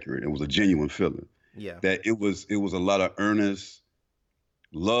pretty accurate. It was a genuine feeling. Yeah. That it was a lot of earnest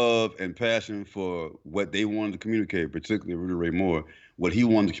love and passion for what they wanted to communicate, particularly Rudy Ray Moore, what he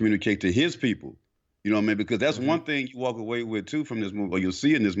wanted to communicate to his people. You know what I mean? Because that's one thing you walk away with too from this movie, or you'll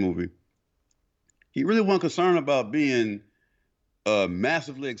see in this movie. He really wasn't concerned about being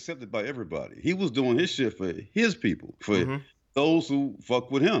massively accepted by everybody. He was doing his shit for his people, for those who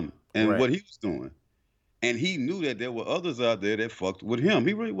fuck with him and what he was doing. And he knew that there were others out there that fucked with him.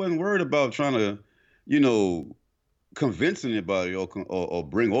 He really wasn't worried about trying to, you know, convince anybody or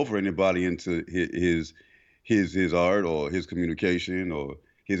bring over anybody into his art or his communication or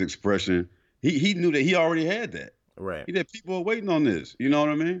his expression. He knew that he already had that. Right. He had people waiting on this. You know what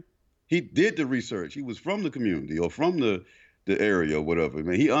I mean? He did the research. He was from the community or from the area or whatever.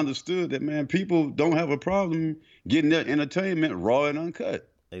 Man, he understood that, man, people don't have a problem getting their entertainment raw and uncut.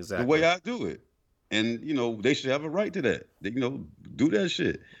 Exactly. The way I do it. And, you know, they should have a right to that. They, you know, do that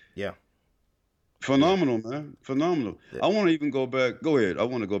shit. Yeah. Phenomenal, man. Phenomenal. Yeah. I want to even go back. Go ahead. I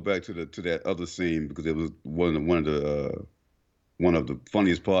want to go back to that other scene because it was one of the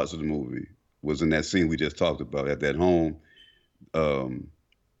funniest parts of the movie was in that scene we just talked about at that home,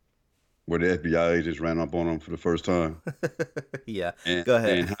 where the FBI agents ran up on him for the first time. Yeah. Go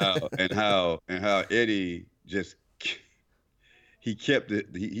ahead. And how Eddie just he kept it.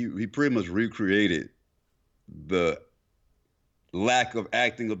 He pretty much recreated the lack of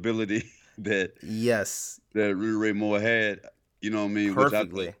acting ability that Rudy Ray Moore had. You know what I mean?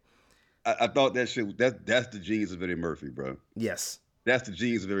 Perfectly. Which I thought that shit. That's the genius of Eddie Murphy, bro. Yes. That's the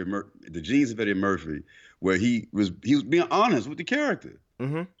genius of Eddie Murphy, where he was being honest with the character.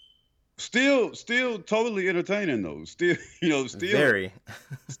 Mm-hmm. Still totally entertaining though. Still very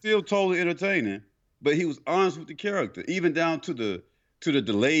still totally entertaining. But he was honest with the character, even down to the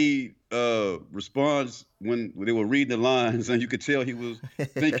delayed response when they were reading the lines, and you could tell he was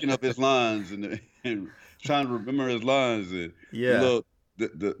thinking of his lines and trying to remember his lines. And the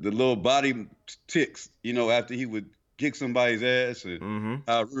little body ticks, you know, after he would kick somebody's ass, and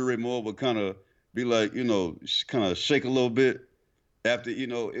how Rudy Ray Moore would kind of be like, you know, kind of shake a little bit after, you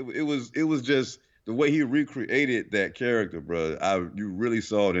know, it was just the way he recreated that character, bro. You really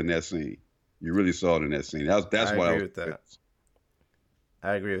saw it in that scene. You really saw it in that scene. That's why I agree with that.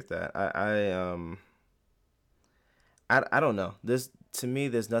 I agree with that. I don't know. To me,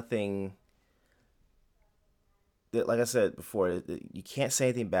 there's nothing that, like I said before, you can't say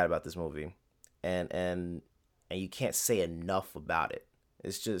anything bad about this movie, and you can't say enough about it.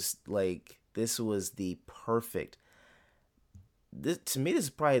 It's just like this was the perfect. To me, this is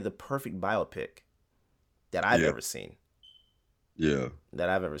probably the perfect biopic that I've ever seen. Yeah. That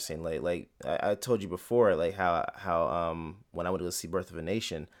I've ever seen. Like I told you before, like how when I went to go see Birth of a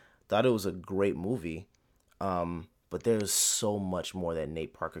Nation, thought it was a great movie, but there's so much more that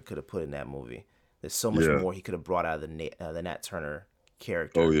Nate Parker could have put in that movie. There's so much more he could have brought out of the Nat Turner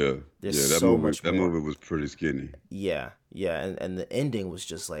character. Oh yeah, there's that so movie, much more. That movie was pretty skinny. Yeah, and the ending was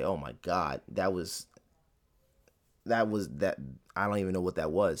just like, oh my god, that was that. I don't even know what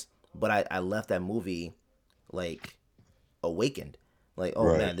that was, but I left that movie like awakened, like,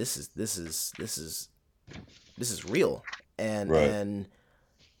 oh man, this is real, and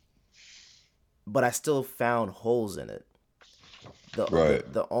but I still found holes in it.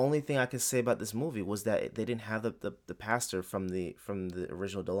 The only thing I could say about this movie was that they didn't have the pastor from the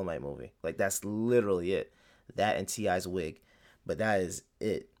original Dolomite movie. Like, that's literally it. That and T.I.'s wig, but that is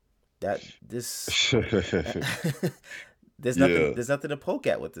it. There's nothing to poke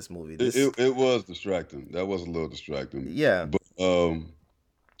at with this movie. It was distracting. That was a little distracting. Yeah.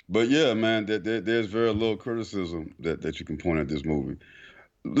 But yeah, man, there's very little criticism that you can point at this movie.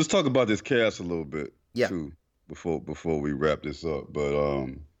 Let's talk about this cast a little bit too before we wrap this up. But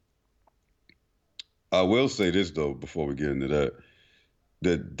I will say this though before we get into that.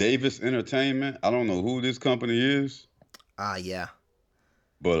 The Davis Entertainment, I don't know who this company is. Yeah.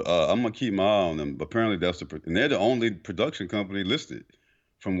 But I'm gonna keep my eye on them. Apparently, and they're the only production company listed,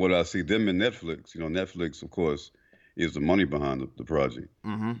 from what I see. Them and Netflix. You know, Netflix, of course, is the money behind the project.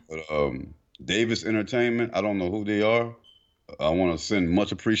 Mm-hmm. But Davis Entertainment, I don't know who they are. I want to send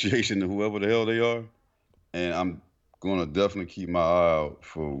much appreciation to whoever the hell they are, and I'm gonna definitely keep my eye out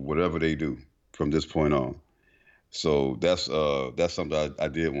for whatever they do from this point on. So that's something I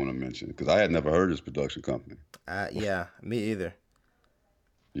did want to mention because I had never heard of this production company. Yeah, me either.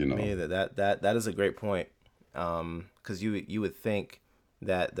 You know, me either. That is a great point. Because you would think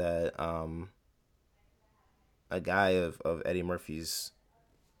that a guy of Eddie Murphy's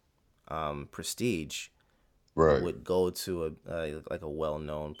prestige would go to a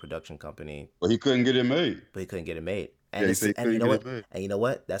well-known production company. But he couldn't get it made. And, and you know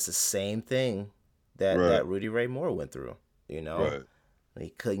what? That's the same thing that Rudy Ray Moore went through. You know, right. He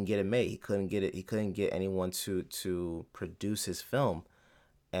couldn't get it made. He couldn't get anyone to produce his film,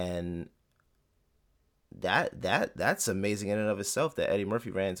 and that's amazing in and of itself that Eddie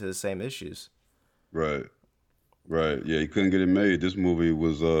Murphy ran into the same issues. Right. Yeah, he couldn't get it made. This movie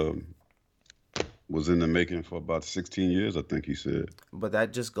was in the making for about 16 years, I think he said. But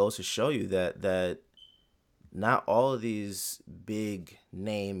that just goes to show you that not all of these big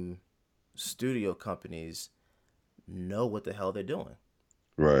name studio companies know what the hell they're doing.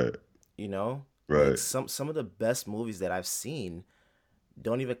 Right. You know? Right. Like some of the best movies that I've seen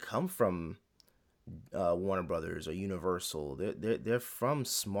don't even come from Warner Brothers or Universal. They're from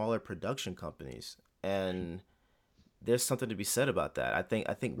smaller production companies, and there's something to be said about that. I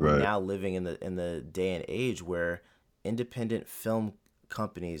think we're now living in the day and age where independent film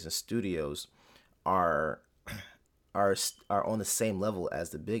companies and studios are on the same level as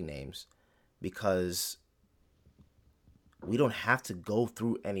the big names, because we don't have to go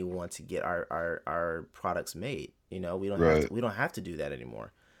through anyone to get our products made. You know, we don't have to do that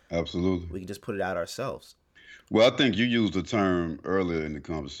anymore. Absolutely. We can just put it out ourselves. Well, I think you used the term earlier in the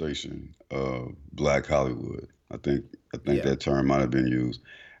conversation, Black Hollywood. I think that term might have been used,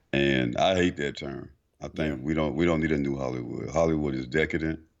 and I hate that term. I think we don't need a new Hollywood. Hollywood is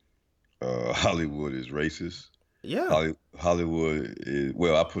decadent. Hollywood is racist. Yeah. Hollywood is,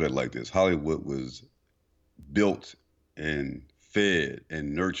 well, I put it like this: Hollywood was built and fed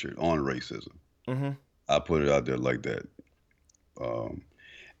and nurtured on racism. Mm-hmm. I put it out there like that.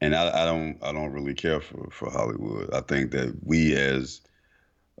 And I don't really care for Hollywood. I think that we, as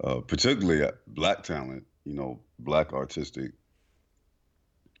particularly Black talent, you know, Black artistic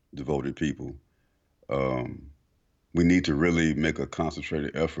devoted people, we need to really make a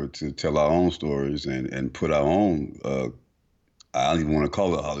concentrated effort to tell our own stories and put our own, I don't even want to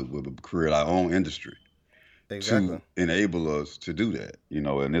call it Hollywood, but create our own industry. Exactly. To enable us to do that, you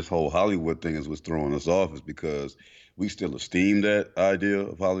know. And this whole Hollywood thing is what's throwing us off, is because we still esteem that idea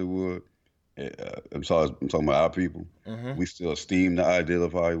of Hollywood. I'm talking about our people. Mm-hmm. We still esteem the idea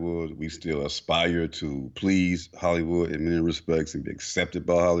of Hollywood. We still aspire to please Hollywood in many respects and be accepted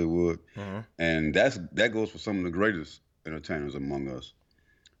by Hollywood. Mm-hmm. And that goes for some of the greatest entertainers among us,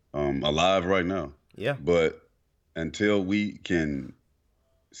 alive right now. Yeah. But until we can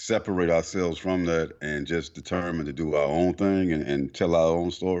separate ourselves from that and just determine to do our own thing and tell our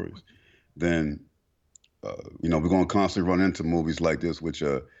own stories, then you know, we're going to constantly run into movies like this, which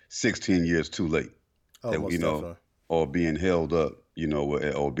are 16 years too late. Oh, most definitely. Or being held up, you know,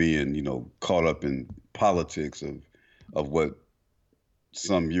 or being, you know, caught up in politics of what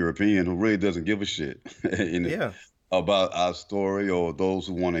some European who really doesn't give a shit about our story or those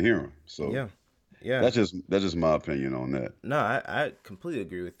who want to hear them. So yeah, that's just my opinion on that. No, I completely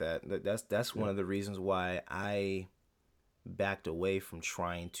agree with that. That's one of the reasons why I backed away from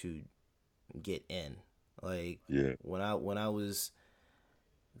trying to get in. Like when I was,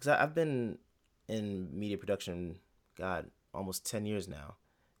 because I've been in media production, God, almost 10 years now,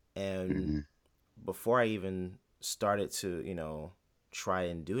 and before I even started to, you know, try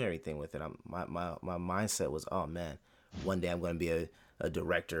and do everything with it, my mindset was, oh man, one day I'm going to be a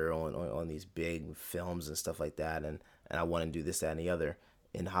director on these big films and stuff like that, and I want to do this, that, and the other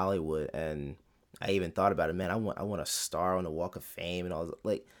in Hollywood. And I even thought about it, man, I want a star on the Walk of Fame and all,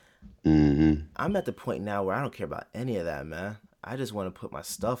 like. I'm at the point now where I don't care about any of that, man. I just want to put my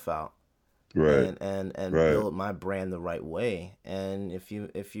stuff out, and build my brand the right way. And if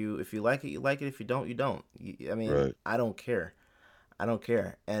you like it, you like it. If you don't, you don't. I mean, I don't care.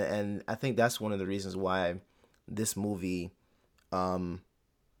 And I think that's one of the reasons why this movie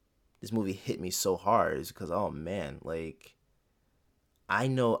hit me so hard, is because, oh man, like, I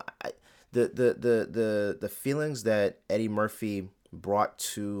know the feelings that Eddie Murphy brought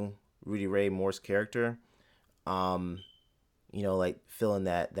to Rudy Ray Moore's character, you know, like feeling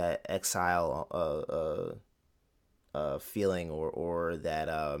that exile feeling, or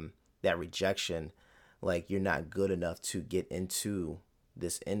that rejection, like you're not good enough to get into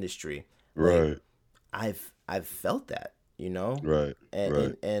this industry. Right. Like, I've felt that, you know. Right.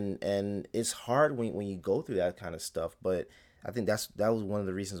 And it's hard when you go through that kind of stuff, but I think that was one of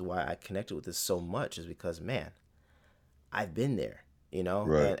the reasons why I connected with this so much, is because, man, I've been there, you know,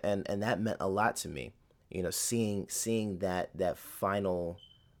 and that meant a lot to me, you know, seeing that final,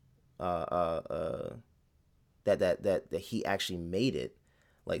 that he actually made it,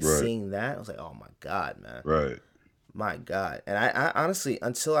 like seeing that, I was like, oh my God, man, My God. And I honestly,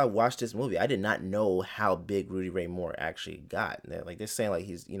 until I watched this movie, I did not know how big Rudy Ray Moore actually got. They're saying like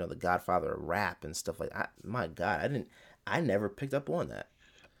he's, you know, the godfather of rap and stuff like that. My God, I never picked up on that.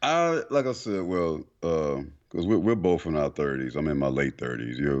 Like I said, well, because we're both in our 30s. I'm in my late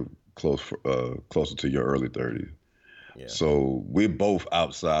 30s. You're closer to your early 30s. Yeah. So we're both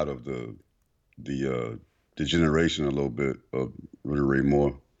outside of the generation a little bit of Rudy Ray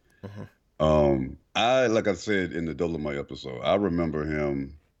Moore. Mm-hmm. Like I said in the Dolomite episode, I remember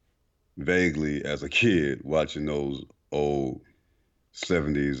him vaguely as a kid watching those old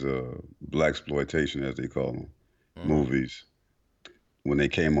 70s blaxploitation, as they call them, movies when they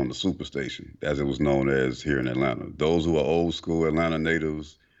came on the Superstation, as it was known as here in Atlanta. Those who are old school Atlanta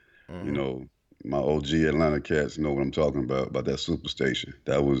natives, you know, my OG Atlanta cats know what I'm talking about that Superstation.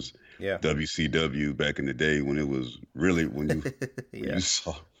 That was WCW back in the day when it was really, when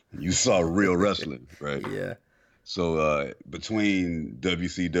you saw real wrestling, right? Yeah. So between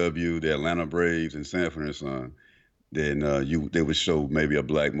WCW, the Atlanta Braves, and Sanford and Son, then they would show maybe a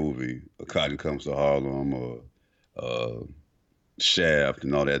black movie, A Cotton Comes to Harlem, or Shaft,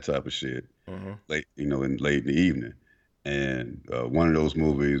 and all that type of shit. Late in the evening. And one of those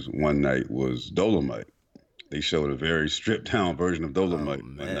movies one night was Dolomite. They showed a very stripped down version of Dolomite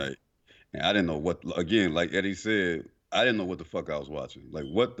one night. And I didn't know what, again, like Eddie said, I didn't know what the fuck I was watching. Like,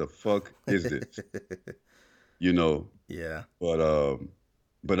 what the fuck is this? You know? Yeah.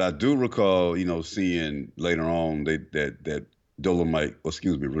 But I do recall, you know, seeing later on that Dolomite,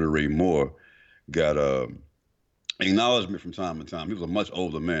 Rudy Ray Moore got acknowledgement from time to time. He was a much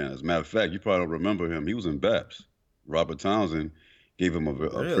older man. As a matter of fact, you probably don't remember him. He was in BAPS. Robert Townsend gave him a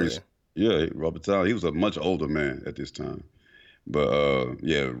really? Robert Townsend. He was a much older man at this time. But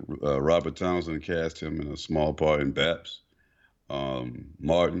Robert Townsend cast him in a small part in BAPS.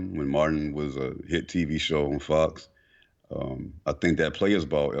 Martin, when Martin was a hit TV show on Fox, I think that Players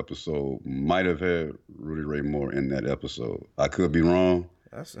Ball episode might have had Rudy Ray Moore in that episode. I could be wrong.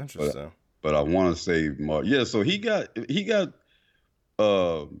 That's interesting. But I want to say Martin. Yeah, so he got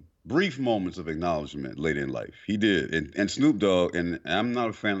brief moments of acknowledgement later in life. He did, and Snoop Dogg, and I'm not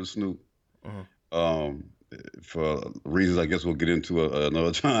a fan of Snoop. For reasons I guess we'll get into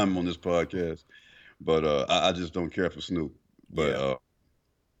another time on this podcast. But I just don't care for Snoop. But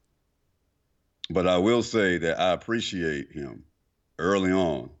but I will say that I appreciate him early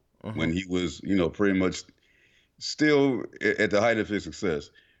on when he was, you know, pretty much still at the height of his success.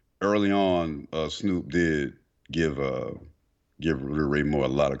 Early on, Snoop did give Rudy Ray Moore a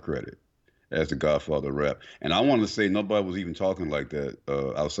lot of credit as the godfather of rap. And I want to say nobody was even talking like that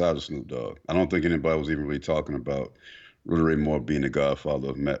outside of Snoop Dogg. I don't think anybody was even really talking about Rudy Ray Moore being the godfather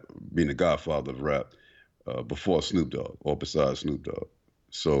of rap before Snoop Dogg or besides Snoop Dogg.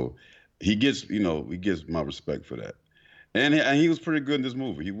 So he gets my respect for that. And he was pretty good in this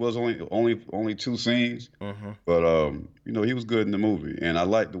movie. He was only 2 scenes, but you know, he was good in the movie. And I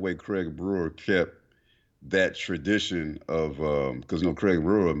like the way Craig Brewer kept that tradition of, because, you know, Craig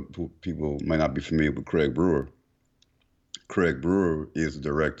Brewer, people may not be familiar with Craig Brewer. Craig Brewer is the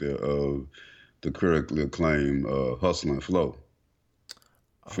director of the critically acclaimed Hustle and Flow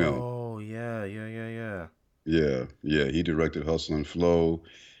film. Oh, yeah. Yeah, he directed Hustle and Flow.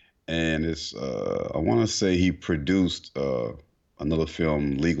 And it's, I want to say he produced another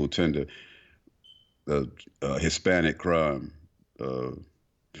film, Legal Tender, the Hispanic crime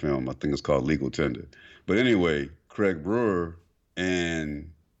film. I think it's called Legal Tender. But anyway, Craig Brewer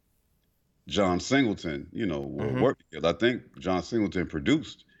and John Singleton, you know, worked together. I think John Singleton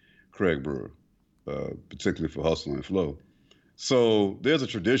produced Craig Brewer, particularly for Hustle and Flow. So there's a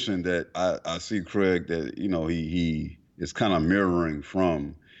tradition that I see Craig that, you know, he is kind of mirroring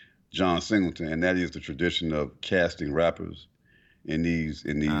from John Singleton, and that is the tradition of casting rappers in these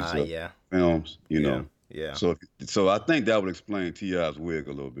films, you know. Yeah. So I think that would explain T.I.'s wig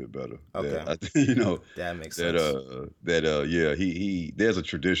a little bit better. Okay. You know, that makes sense. He there's a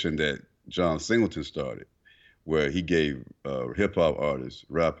tradition that John Singleton started where he gave hip hop artists,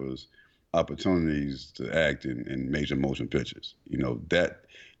 rappers, opportunities to act in major motion pictures. You know,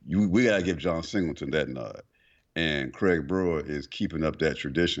 we gotta give John Singleton that nod. And Craig Brewer is keeping up that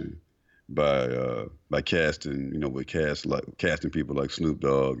tradition by casting, you know, casting people like Snoop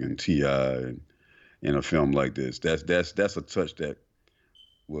Dogg and T.I. and in a film like this. That's a touch that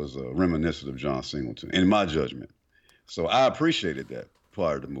was reminiscent of John Singleton, in my judgment. So I appreciated that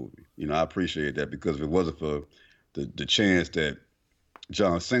part of the movie. You know, I appreciated that because if it wasn't for the chance that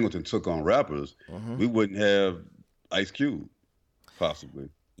John Singleton took on rappers, we wouldn't have Ice Cube, possibly.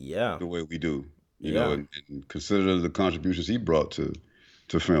 Yeah. The way we do. You know, and consider the contributions he brought to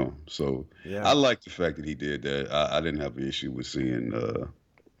to film. So yeah. I like the fact that he did that. I didn't have an issue with seeing,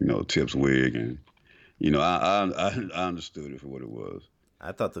 Tip's wig, and I understood it for what it was.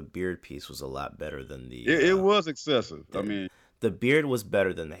 I thought the beard piece was a lot better than the. It was excessive. I mean, the beard was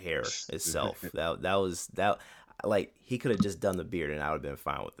better than the hair itself. that was that. Like, he could have just done the beard, and I would have been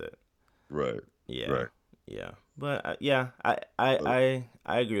fine with it. Right. Yeah. Right. Yeah. But I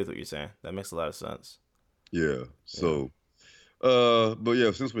agree with what you're saying. That makes a lot of sense. Yeah. So. But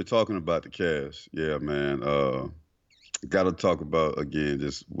yeah, since we're talking about the cast, yeah, man, got to talk about, again,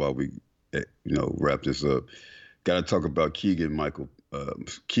 just while we, wrap this up, got to talk about Keegan Michael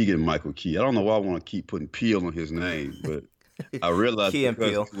Key. I don't know why I want to keep putting Peele on his name, but I realized Key and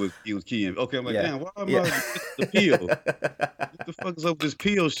Peele. He was Key and, okay, I'm like, damn, why am I the Peele? What the fuck is up with this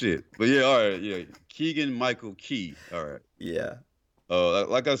Peele shit? But yeah, all right, yeah, Keegan Michael Key, all right. Yeah.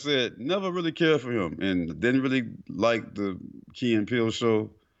 Like I said, never really cared for him, and didn't really like the Key and Peele show.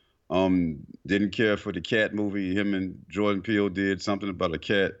 Didn't care for the cat movie. Him and Jordan Peele did something about a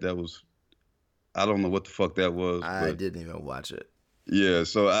cat that was, I don't know what the fuck that was. I didn't even watch it. Yeah,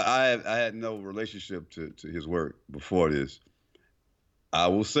 so I had no relationship to his work before this. I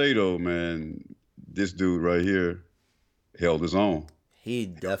will say though, man, this dude right here held his own. He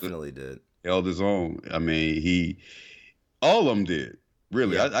definitely did. Held his own. I mean, all of them did.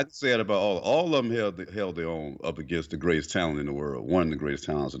 Really, yeah. I can say that about all of them held their own up against the greatest talent in the world, one of the greatest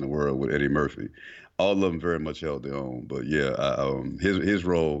talents in the world with Eddie Murphy. All of them very much held their own. But yeah, his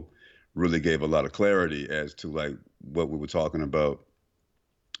role really gave a lot of clarity as to like what we were talking about.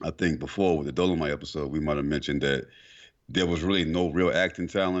 I think before with the Dolomite episode, we might have mentioned that there was really no real acting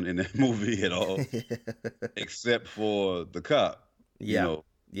talent in that movie at all, except for the cop. Yeah,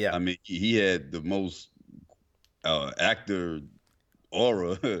 yeah. I mean, he had the most actor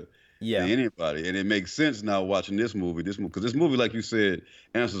aura than anybody, and it makes sense now watching this movie because this movie, like you said,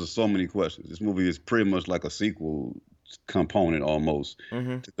 answers so many questions. This movie is pretty much like a sequel component almost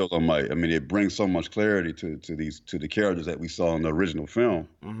to Dolomite. I mean, it brings so much clarity to the characters that we saw in the original film.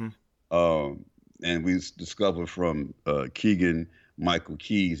 And we discovered from Keegan Michael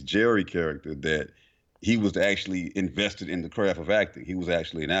Key's Jerry character that he was actually invested in the craft of acting. He was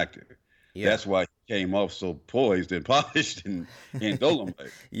actually an actor. Yeah. That's why he came off so poised and polished in Dolomite.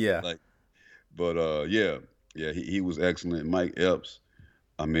 Yeah. He was excellent. Mike Epps,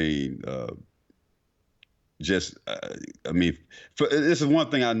 I mean, this is one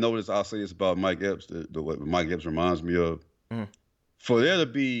thing I noticed. I'll say this about Mike Epps, what Mike Epps reminds me of. For there to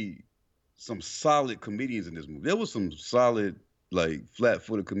be some solid comedians in this movie, there was some solid, like,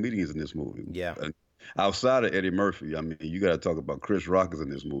 flat-footed comedians in this movie. Yeah. Outside of Eddie Murphy, I mean, you got to talk about Chris Rock is in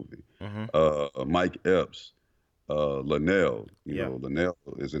this movie. Mike Epps, Linnell, Linnell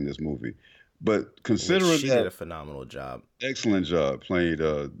is in this movie. But considering she did a phenomenal job. Excellent job playing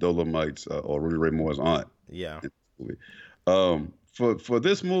Dolomite's or Rudy Ray Moore's aunt. Yeah. In this movie. For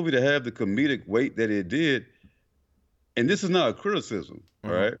this movie to have the comedic weight that it did, and this is not a criticism,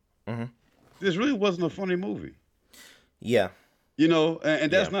 right? This really wasn't a funny movie. Yeah.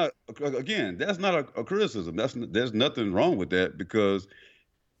 And that's not, again, that's not a criticism. There's nothing wrong with that because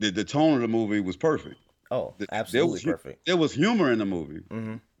the tone of the movie was perfect. Oh, absolutely perfect. There was humor in the movie,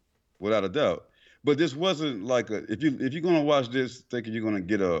 without a doubt. But this wasn't like if you're gonna watch this thinking you're gonna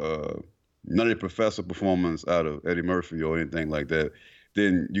get a Nutty Professor performance out of Eddie Murphy or anything like that,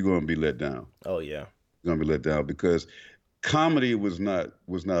 then you're gonna be let down. Oh yeah, you're gonna be let down because comedy was not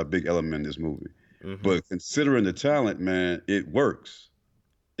a big element in this movie. But considering the talent, man, it works.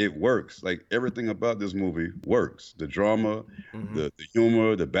 It works. Like everything about this movie works. The drama, the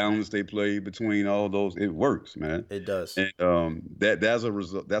humor, the balance they play between all those, it works, man. It does. And that's a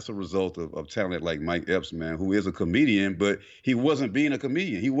result of talent like Mike Epps, man, who is a comedian, but he wasn't being a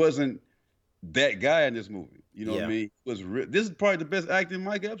comedian. He wasn't that guy in this movie. You know what I mean? This is probably the best acting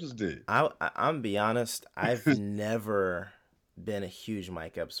Mike Epps did. I'm gonna be honest. I've never been a huge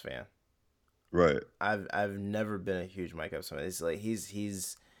Mike Epps fan. Right. I've never been a huge Mike Epps fan. It's like he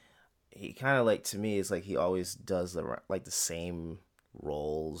kind of like, to me, it's like he always does the same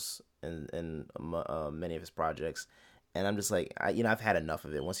roles in many of his projects, and I'm just like, I've had enough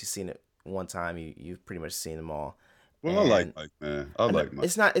of it. Once you've seen it one time, you've pretty much seen them all. Well, I like Mike, man. I like Mike.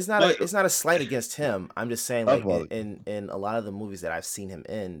 It's not a slight against him. I'm just saying, like, in a lot of the movies that I've seen him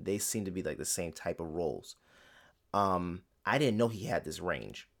in, they seem to be like the same type of roles. I didn't know he had this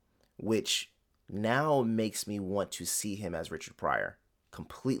range, which now makes me want to see him as Richard Pryor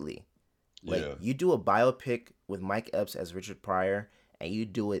completely. Like, you do a biopic with Mike Epps as Richard Pryor, and you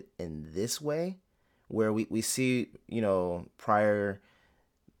do it in this way, where we see, Pryor,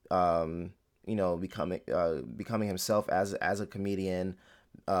 becoming himself as a comedian,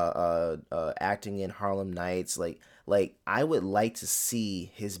 acting in Harlem Nights. Like I would like to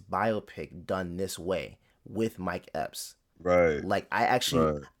see his biopic done this way with Mike Epps. Right. Like I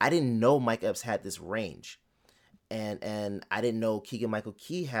didn't know Mike Epps had this range, and I didn't know Keegan-Michael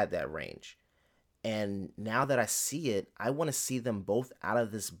Key had that range, and now that I see it, I want to see them both out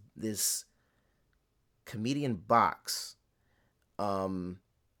of this comedian box, and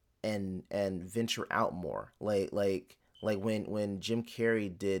venture out more. Like when Jim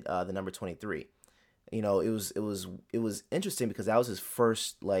Carrey did the Number 23. You know, it was interesting because that was his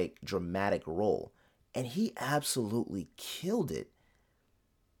first like dramatic role, and he absolutely killed it.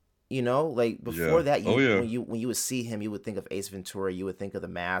 You know, like before that, when you would see him, you would think of Ace Ventura, you would think of The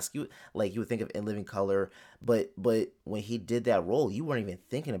Mask, you would think of In Living Color, but when he did that role, you weren't even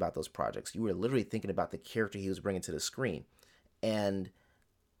thinking about those projects. You were literally thinking about the character he was bringing to the screen, and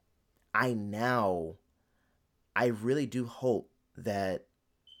I really do hope that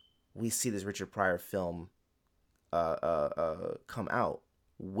we see this Richard Pryor film come out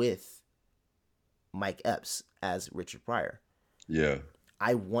with Mike Epps as Richard Pryor. Yeah.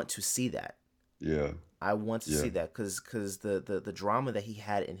 I want to see that. Yeah. I want to see that because the drama that he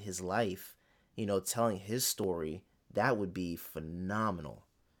had in his life, you know, telling his story, that would be phenomenal.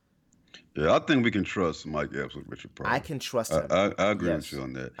 Yeah, I think we can trust Mike Epps with Richard Pryor. I can trust him. I agree with you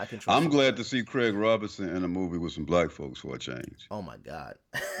on that. I can trust I'm him. glad to see Craig Robinson in a movie with some black folks for a change. Oh my God.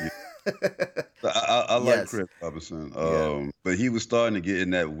 I like Craig Robinson, but he was starting to get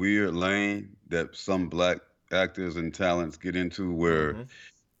in that weird lane that some black actors and talents get into where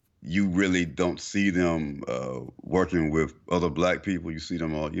you really don't see them working with other black people. You see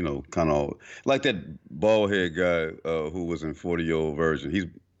them all, you know, kind of like that bald head guy who was in 40-Year-Old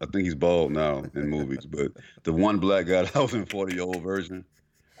Virgin. I think he's bald now in movies, but the one black guy that was in 40-Year-Old Virgin,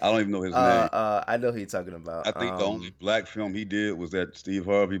 I don't even know his name. I know who you're talking about. I think the only black film he did was that Steve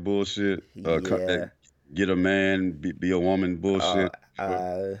Harvey bullshit. Get a man, be a woman bullshit.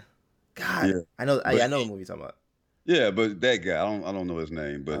 God, I know the movie you're talking about. Yeah, but that guy, I don't know his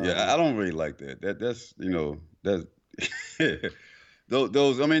name, but I don't really like that. That's you know that's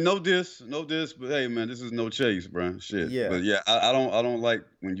those. I mean, no diss, but hey, man, this is No Chase, bro. Shit. Yeah. But yeah, I don't like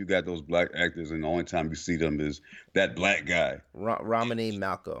when you got those black actors and the only time you see them is that black guy. Romany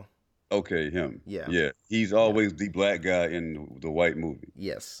Malco. Okay, him. Yeah. Yeah. He's always the black guy in the white movie.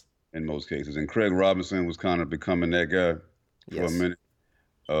 Yes. In most cases, and Craig Robinson was kind of becoming that guy for a minute.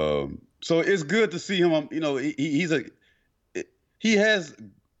 So it's good to see him. You know, he has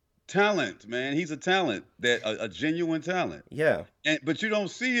talent, man. He's a talent, a genuine talent. Yeah. But you don't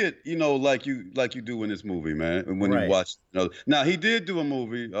see it, you know, like you do in this movie, man. When you watch, you know. Now he did do a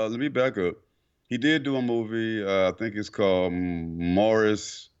movie. Let me back up. He did do a movie. I think it's called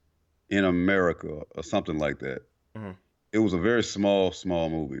Morris in America or something like that. Mm-hmm. It was a very small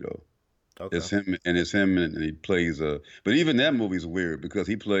movie though. Okay. It's him and he plays but even that movie's weird because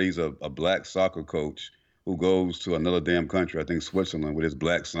he plays a black soccer coach who goes to another damn country, I think Switzerland, with his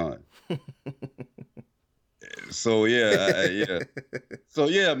black son. So yeah. So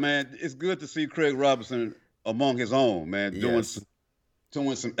yeah, man, it's good to see Craig Robinson among his own, man, doing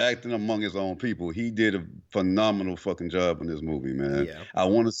some acting among his own people. He did a phenomenal fucking job in this movie, man. Yeah. I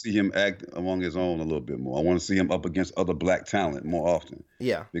want to see him act among his own a little bit more. I want to see him up against other black talent more often.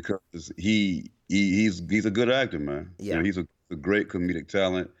 Yeah. Because he's a good actor, man. Yeah. You know, he's a great comedic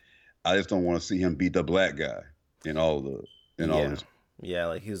talent. I just don't want to see him be the black guy in all his. Yeah,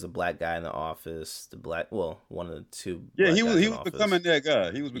 like he was a black guy in The Office, one of the two. Yeah, he was becoming that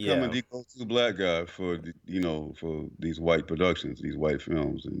guy. He was becoming the go-to black guy for for these white productions, these white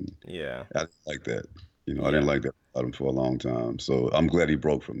films, and I didn't like that. You know, I didn't like that about him for a long time. So I'm glad he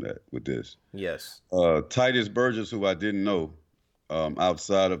broke from that with this. Yes. Titus Burgess, who I didn't know,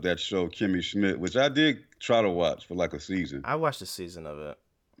 outside of that show Kimmy Schmidt, which I did try to watch for like a season. I watched a season of it.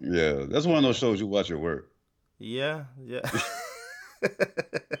 Yeah, that's one of those shows you watch at work. Yeah.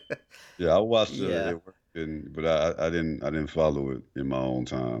 Yeah, I watched it at work, but I didn't follow it in my own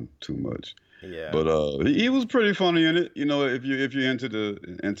time too much. Yeah. But he was pretty funny in it. You know, if you're into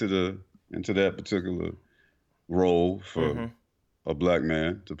that particular role for a black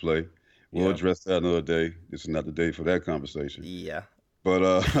man to play, we'll address that another day. This is not the day for that conversation. Yeah. But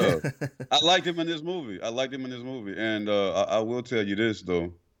I liked him in this movie. And I will tell you this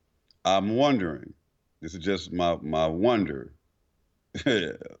though. I'm wondering. This is just my wonder.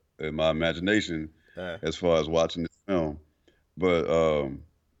 In my imagination as far as watching this film. But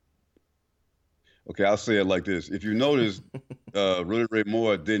okay, I'll say it like this. If you notice, Rudy Ray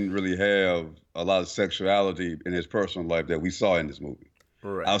Moore didn't really have a lot of sexuality in his personal life that we saw in this movie.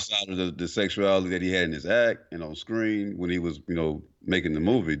 outside of the sexuality that he had in his act and on screen when he was, making the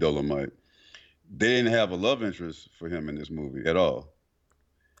movie Dolomite. They didn't have a love interest for him in this movie at all.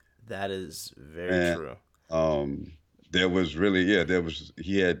 That is very true. There was really,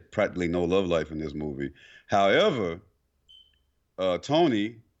 he had practically no love life in this movie. However,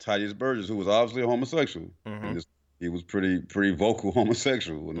 Tony, Tituss Burgess, who was obviously a homosexual, he was pretty vocal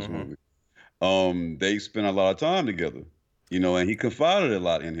homosexual in this movie. They spent a lot of time together, and he confided a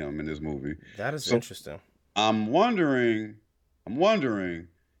lot in him in this movie. That is interesting. I'm wondering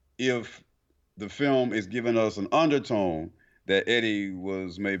if the film is giving us an undertone that Eddie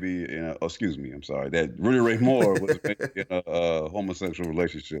was maybe that Rudy Ray Moore was maybe in a homosexual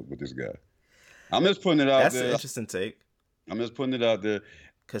relationship with this guy. I'm just putting it out there. That's an interesting take. I'm just putting it out there.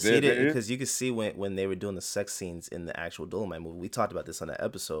 Because you could see when they were doing the sex scenes in the actual Dolomite movie. We talked about this on that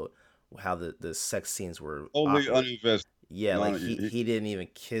episode, how the sex scenes were only uninvested. Yeah, like he didn't even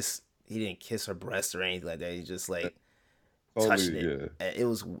kiss. He didn't kiss her breast or anything like that. He just touched it. Yeah. It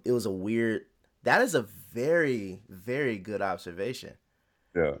was a weird. That is a very, very good observation.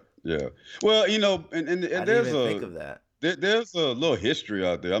 Yeah. Well, and I there's didn't even think of that. There's a little history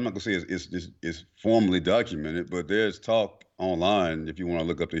out there. I'm not gonna say it's formally documented, but there's talk online, if you want to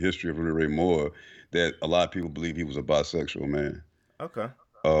look up the history of Rudy Ray Moore, that a lot of people believe he was a bisexual man. Okay.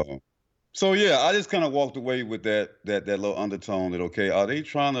 So yeah, I just kind of walked away with that little undertone that, okay, are they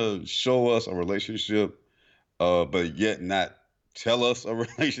trying to show us a relationship, but yet not tell us a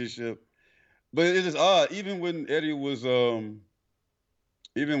relationship? But it is odd, even when Eddie was, I'm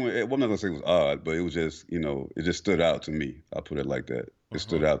not gonna say it was odd, but it was just, it just stood out to me. I'll put it like that. It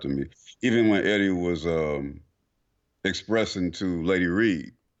stood out to me. Even when Eddie was expressing to Lady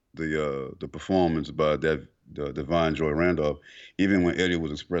Reed the performance by the Divine Joy Randolph, even when Eddie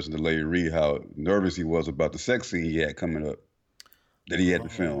was expressing to Lady Reed how nervous he was about the sex scene he had coming up that he had to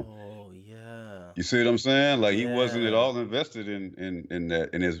film. Oh yeah. You see what I'm saying? Like he wasn't at all invested in that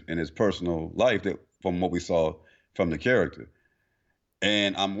in his personal life, that from what we saw from the character.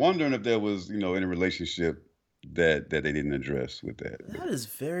 And I'm wondering if there was, any relationship that they didn't address with that. That is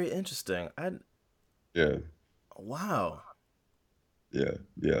very interesting. Yeah. Wow. Yeah.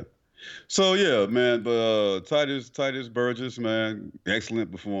 So yeah, man. But Tituss Burgess, man,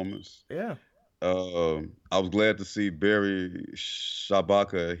 excellent performance. Yeah. I was glad to see Barry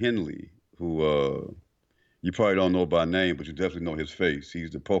Shabaka Henley, who you probably don't know by name, but you definitely know his face.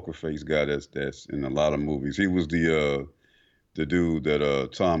 He's the poker face guy that's in a lot of movies. He was the dude that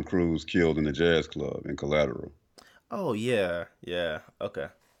Tom Cruise killed in the jazz club in Collateral. Oh yeah. Okay.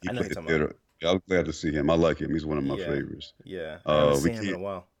 I know you're talking about. I was glad to see him. I like him. He's one of my favorites. Yeah. I haven't seen him in a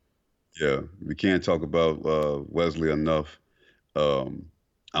while. Yeah, we can't talk about Wesley enough. I'm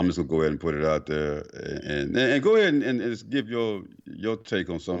just gonna go ahead and put it out there, and go ahead and just give your take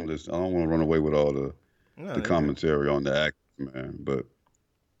on some of this. I don't want to run away with all the commentary on the actors, man. But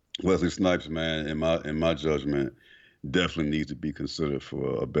Wesley Snipes, man, in my judgment, definitely needs to be considered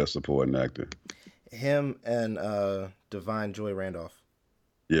for a Best Supporting Actor. Him and Divine Joy Randolph.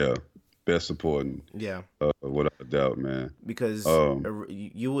 Yeah. Best supporting, without a doubt, man. Because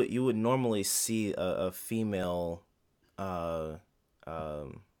you would normally see a female role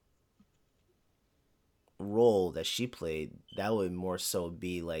that she played, that would more so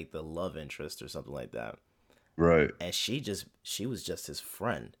be like the love interest or something like that, right? And she was just his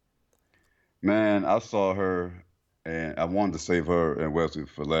friend. Man, I saw her, and I wanted to save her and Wesley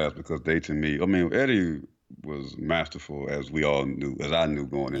for last because they, to me, I mean, Eddie was masterful, as we all knew, as I knew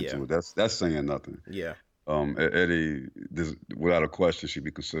going into it. That's saying nothing. Yeah. Eddie, without a question, should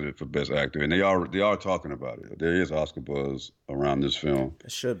be considered for Best Actor, and they are talking about it. There is Oscar buzz around this film.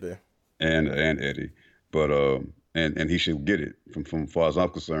 It should be. And Eddie, but and he should get it from far as I'm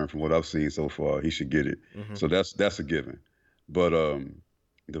concerned. From what I've seen so far, he should get it. Mm-hmm. So that's a given. But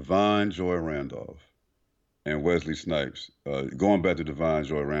Divine Joy Randolph and Wesley Snipes. Going back to Divine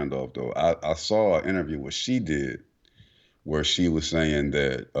Joy Randolph, though, I saw an interview what she did where she was saying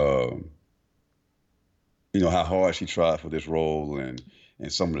that, how hard she tried for this role and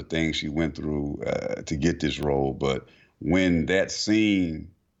some of the things she went through to get this role. But when that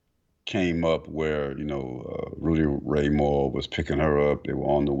scene came up where, Rudy Ray Moore was picking her up, they were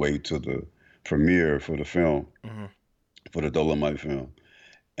on the way to the premiere for the film, for the Dolomite film.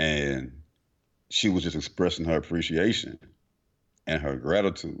 And she was just expressing her appreciation and her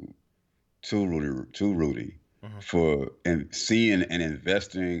gratitude to Rudy for seeing and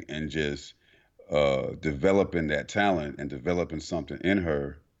investing and just developing that talent and developing something in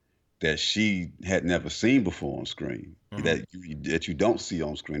her that she had never seen before on screen, that you don't see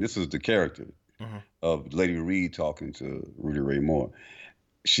on screen. This is the character of Lady Reed talking to Rudy Ray Moore.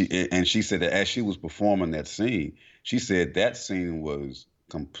 she said that as she was performing that scene, she said that scene was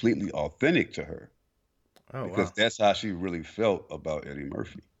completely authentic to her. Oh, because wow. that's how she really felt about Eddie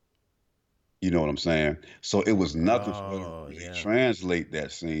Murphy. You know what I'm saying? So it was nothing for her to really translate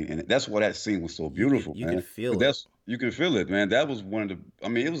that scene, and that's why that scene was so beautiful, You man. could feel That's you can feel it, man. That was one of the. I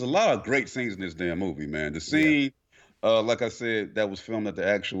mean, it was a lot of great scenes in this damn movie, man. The scene, like I said, that was filmed at the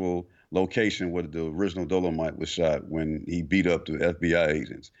actual location where the original Dolomite was shot when he beat up the FBI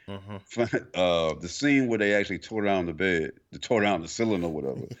agents. The scene where they actually tore down the bed, tore down the ceiling or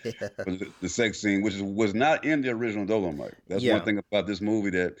whatever. The sex scene, which was not in the original Dolomite. That's one thing about this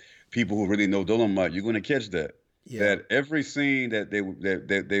movie that people who really know Dolomite, you're going to catch that. That every scene that they were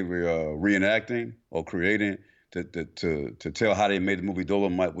reenacting or creating to tell how they made the movie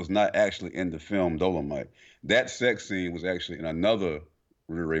Dolomite was not actually in the film Dolomite. That sex scene was actually in another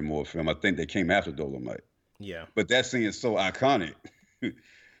Rudy Ray Moore film. I think they came after Dolomite. Yeah. But that scene is so iconic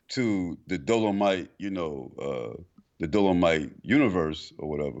to the Dolomite, the Dolomite universe or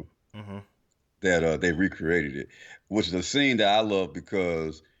whatever, that they recreated it, which is a scene that I love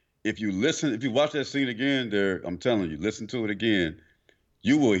because if you watch that scene again, I'm telling you, listen to it again,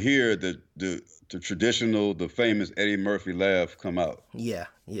 you will hear the traditional, the famous Eddie Murphy laugh come out. Yeah.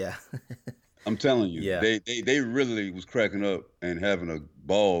 I'm telling you, they really was cracking up and having a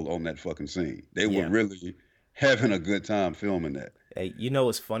ball on that fucking scene. They were really having a good time filming that. Hey, you know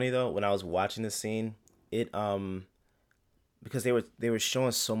what's funny though? When I was watching the scene, because they were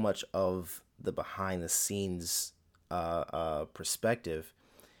showing so much of the behind the scenes perspective,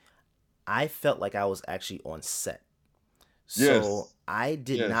 I felt like I was actually on set. So I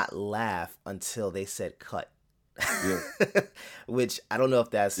did not laugh until they said cut. Which I don't know if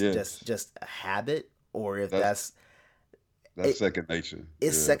that's just a habit or if that's second nature.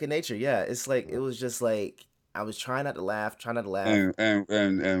 It's second nature. Yeah. It's like it was just like I was trying not to laugh.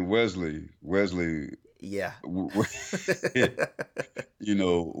 And Wesley. Yeah. When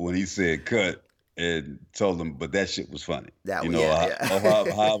he said cut and told them, but that shit was funny.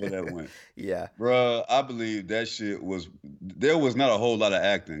 However that went. Yeah. Bruh, I believe that shit there was not a whole lot of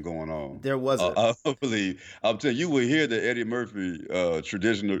acting going on. There wasn't. I'm telling you, will hear the Eddie Murphy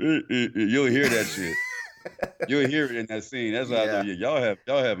traditional, you'll hear that shit. You'll hear it in that scene. That's how I know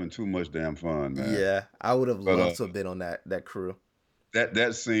y'all having too much damn fun, man. Yeah. I would have loved to have been on that crew.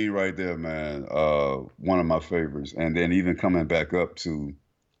 That scene right there, man, one of my favorites. And then even coming back up to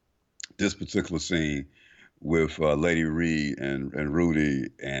this particular scene with Lady Reed and Rudy,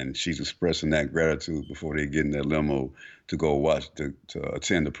 and she's expressing that gratitude before they get in that limo to go to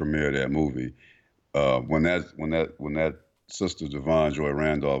attend the premiere of that movie. When that sister Devon Joy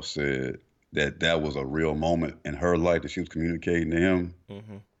Randolph said that was a real moment in her life that she was communicating to him,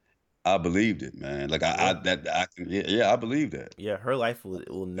 I believed it, man. Like I believe that. Yeah, her life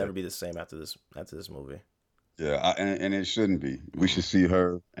will never be the same after this movie. Yeah, and it shouldn't be. We should see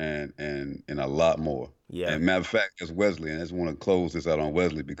her and a lot more. Yeah. And matter of fact, as Wesley, and I just want to close this out on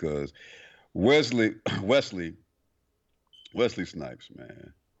Wesley because Wesley Snipes,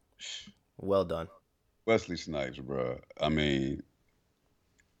 man. Well done. Wesley Snipes, bro. I mean,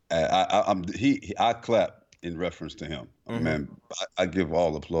 I clap in reference to him. Man, I give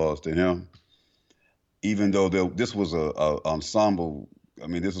all applause to him. Even though this was a ensemble. I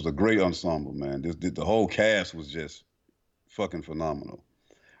mean, this was a great ensemble, man. The whole cast was just fucking phenomenal.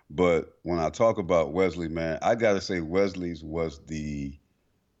 But when I talk about Wesley, man, I gotta say Wesley's was the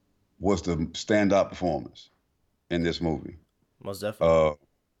standout performance in this movie. Most definitely.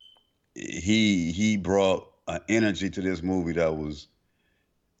 He brought an energy to this movie that was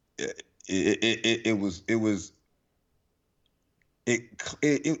it was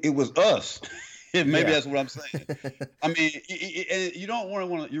us. Maybe that's what I'm saying. I mean, you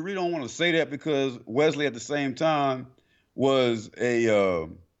really don't want to say that because Wesley at the same time was a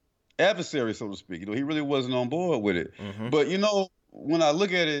adversary, so to speak. He really wasn't on board with it. But when I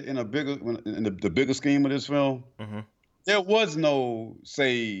look at it in the bigger scheme of this film, there was no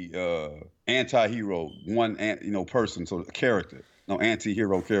anti-hero person, so character, no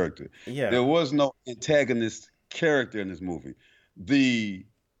anti-hero character. Yeah, there was no antagonist character in this movie. The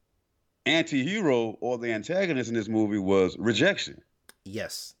anti-hero or the antagonist in this movie was rejection.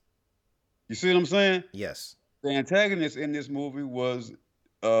 Yes. You see what I'm saying? Yes. The antagonist in this movie was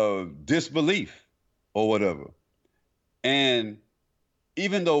disbelief or whatever. And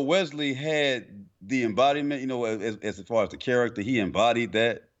even though Wesley had the embodiment, as far as the character, he embodied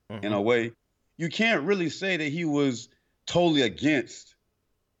that in a way, you can't really say that he was totally against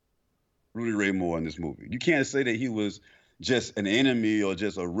Rudy Ray Moore in this movie. You can't say that he was just an enemy or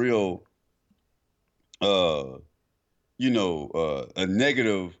just a real a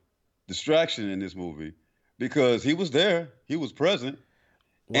negative distraction in this movie because he was there, he was present,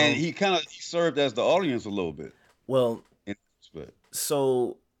 and he served as the audience a little bit. Well,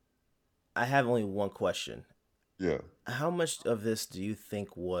 so I have only one question. Yeah. How much of this do you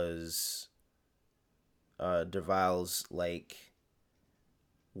think was Derval's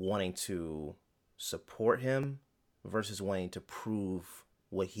wanting to support him versus wanting to prove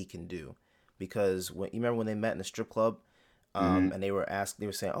what he can do? Because you remember when they met in the strip club, and they were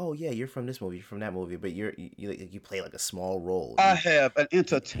saying, "Oh yeah, you're from this movie, you're from that movie, but you play like a small role." I have an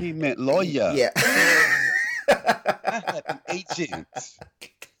entertainment lawyer. Yeah. I have an agent.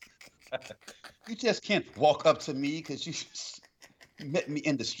 You just can't walk up to me because you met me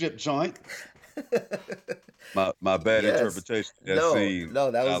in the strip joint. My bad interpretation of that scene.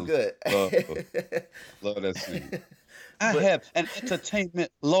 No, that was good. Love that scene. I have an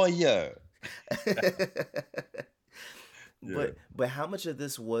entertainment lawyer. But how much of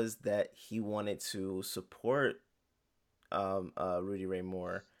this was that he wanted to support Rudy Ray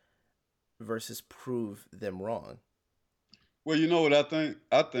Moore versus prove them wrong? Well, you know what I think?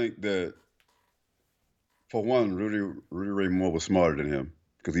 I think that, for one, Rudy Ray Moore was smarter than him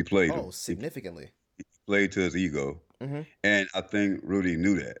because he played him. Oh, significantly. He played to his ego. Mm-hmm. And I think Rudy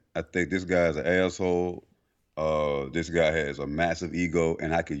knew that. I think this guy's an asshole. This guy has a massive ego,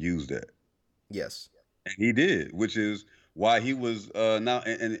 and I could use that. Yes. And he did, which is why he was now.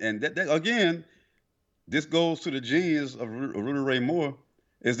 And that again, this goes to the genius of Rudy Ray Moore,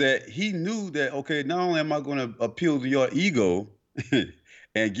 is that he knew that, okay, not only am I going to appeal to your ego and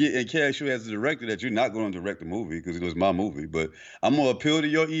cast you as a director, that you're not going to direct the movie because it was my movie, but I'm going to appeal to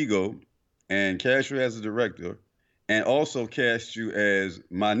your ego and cast you as a director and also cast you as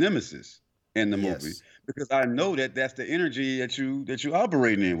my nemesis in the movie because I know that that's the energy that you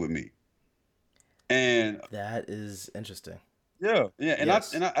operating in with me. And that is interesting. Yeah. And I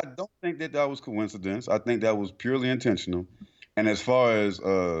don't think that was coincidence. I think that was purely intentional. And as far as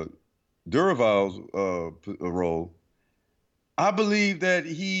Derval's role, I believe that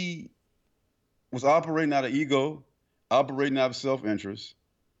he was operating out of ego, operating out of self-interest,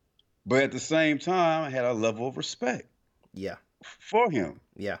 but at the same time had a level of respect. Yeah. For him.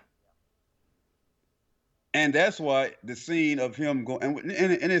 Yeah. And that's why the scene of him going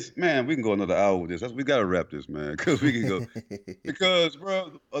and it's, man, we can go another hour with this. We gotta wrap this, man, because we can go because,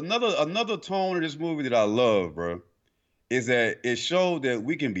 bro, another tone of this movie that I love, bro, is that it showed that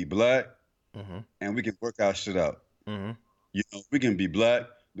we can be black and we can work our shit out. Mm-hmm. We can be black,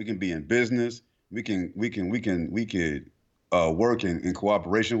 we can be in business, we could work in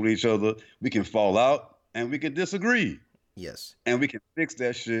cooperation with each other. We can fall out and we can disagree. Yes. And we can fix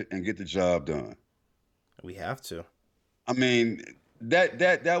that shit and get the job done. We have to. I mean,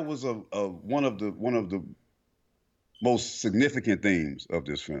 that was one of the most significant themes of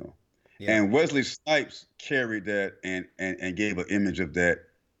this film. Yeah. And Wesley Snipes carried that and gave an image of that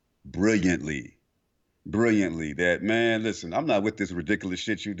brilliantly. That, man, listen, I'm not with this ridiculous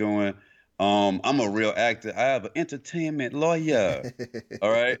shit you're doing. I'm a real actor. I have an entertainment lawyer.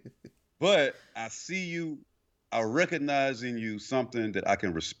 All right. But I see you, I recognize in you something that I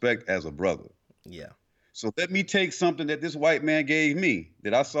can respect as a brother. Yeah. So let me take something that this white man gave me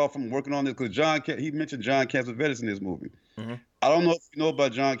that I saw from working on this, because he mentioned John Cassavetes in this movie. Mm-hmm. I don't know if you know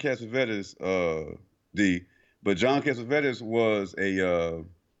about John Cassavetes, but John Cassavetes was a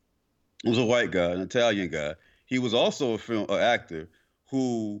white guy, an Italian guy. He was also an actor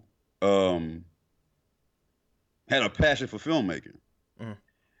who had a passion for filmmaking. Mm-hmm.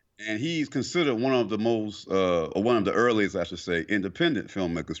 And he's considered one of the most, or one of the earliest, I should say, independent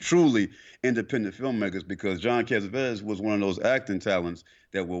filmmakers, truly independent filmmakers, because John Cassavetes was one of those acting talents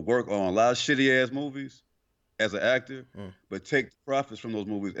that will work on a lot of shitty-ass movies as an actor, but take the profits from those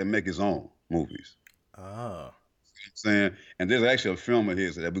movies and make his own movies. Oh. You know what I'm saying? And there's actually a film of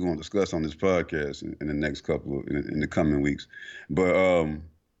his that we're going to discuss on this podcast in the next in the coming weeks. But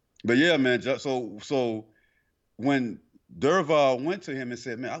yeah, man, so when Derval went to him and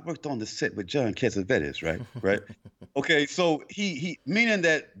said, man, I worked on the set with John Cassavetes, right? Right? Okay, so he meaning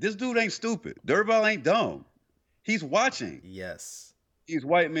that this dude ain't stupid. Derval ain't dumb. He's watching. Yes. He's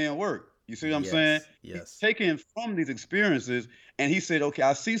white man work. You see what I'm saying? Yes. He's taking from these experiences, and he said, okay,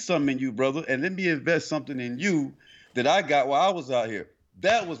 I see something in you, brother, and let me invest something in you that I got while I was out here.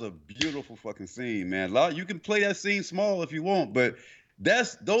 That was a beautiful fucking scene, man. You can play that scene small if you want, but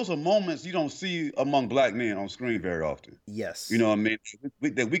those are moments you don't see among black men on screen very often. Yes. You know what I mean?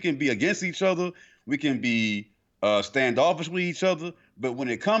 That we can be against each other, we can be standoffish with each other, but when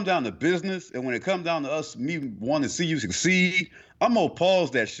it comes down to business and when it comes down to me wanting to see you succeed, I'm gonna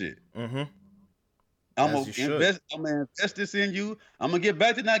pause that shit. Mm-hmm. I'm gonna invest this in you. I'm gonna get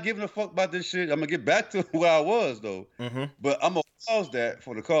back to not giving a fuck about this shit. I'm gonna get back to where I was though. But I'm gonna pause that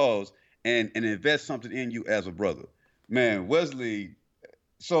for the cause and invest something in you as a brother. Man, Wesley.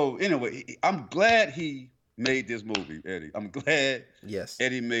 So anyway, I'm glad he made this movie, Eddie. I'm glad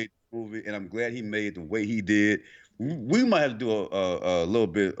Eddie made the movie, and I'm glad he made the way he did. We might have to do a little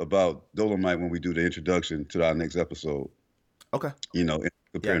bit about Dolomite when we do the introduction to our next episode. Okay. You know,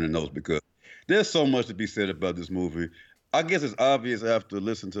 comparing the notes, because there's so much to be said about this movie. I guess it's obvious after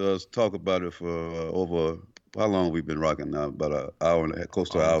listening to us talk about it for over, how long we've been rocking now? About an hour and a half, close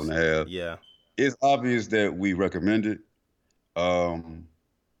to an hour and a half. Yeah. It's obvious that we recommend it.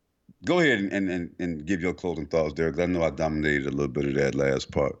 Go ahead and give your closing thoughts there, because I know I dominated a little bit of that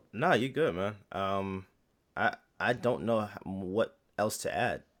last part. Nah, you're good, man. I don't know what else to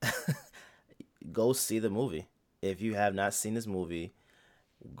add. Go see the movie. If you have not seen this movie,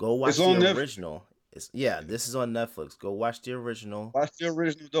 go watch the original. This is on Netflix. Go watch the original. Watch the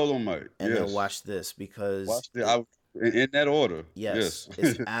original Dolomite. And then watch this, because... in that order. Yes.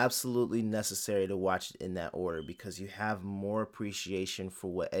 It's absolutely necessary to watch it in that order, because you have more appreciation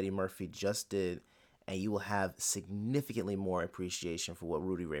for what Eddie Murphy just did, and you will have significantly more appreciation for what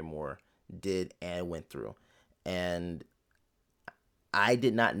Rudy Ray Moore did and went through. And I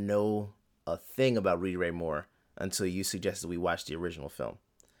did not know a thing about Rudy Ray Moore until you suggested we watch the original film.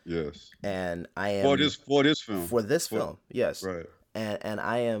 Yes. And I am for this film. For this film, yes. Right. And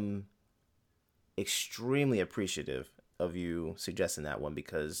I am extremely appreciative of you suggesting that one,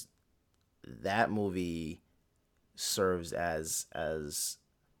 because that movie serves as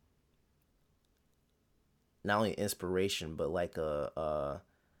not only inspiration, but like a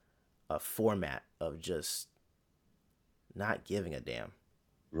format of just not giving a damn.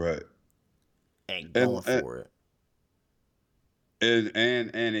 Right. And going for it.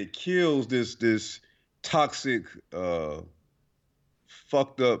 And it kills this toxic,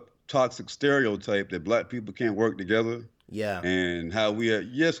 fucked up toxic stereotype that black people can't work together. Yeah. And how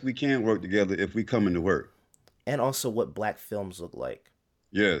we can work together if we come into work. And also what black films look like.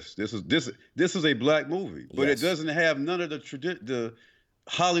 Yes, this is a black movie, but it doesn't have none of the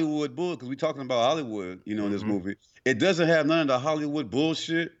Hollywood bull, because we're talking about Hollywood, in this movie. It doesn't have none of the Hollywood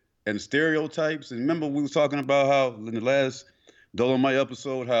bullshit and stereotypes. And remember, we was talking about how in the last Dolomite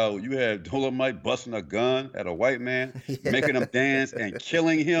episode, how you had Dolomite busting a gun at a white man, making him dance and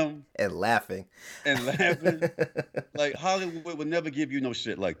killing him. And laughing. Like, Hollywood would never give you no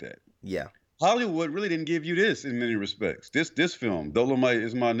shit like that. Yeah. Hollywood really didn't give you this in many respects. This film, Dolomite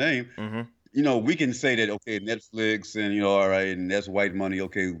Is My Name, we can say that, okay, Netflix and, all right, and that's white money.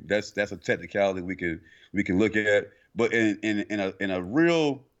 Okay, that's a technicality we can look at. But in a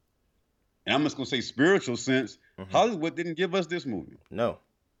real, and I'm just gonna say spiritual sense, Hollywood didn't give us this movie. No.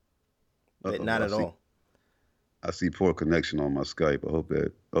 Not at all. I see poor connection on my Skype. I hope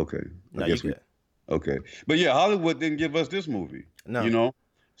that okay. No, you good. Okay. But yeah, Hollywood didn't give us this movie. No.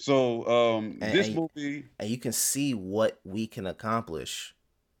 So this movie, and you can see what we can accomplish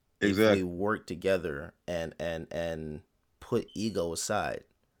if we work together and put ego aside.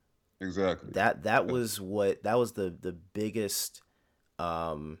 Exactly. That was the biggest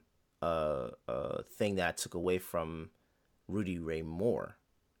thing that I took away from Rudy Ray Moore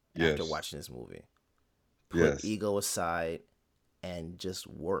after watching this movie. Put ego aside and just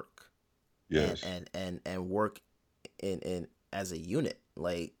work. Yes. And work in as a unit,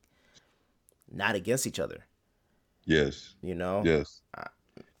 like not against each other. Yes. Yes.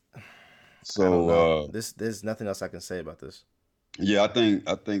 So there's nothing else I can say about this. Yeah, I think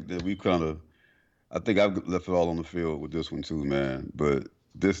that I've left it all on the field with this one too, man. But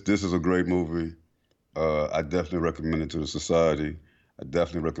this is a great movie. I definitely recommend it to the society. I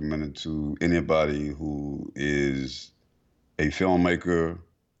definitely recommend it to anybody who is a filmmaker,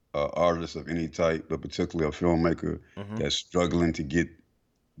 artist of any type, but particularly a filmmaker that's struggling to get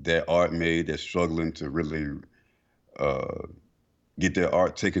their art made, that's struggling to really get their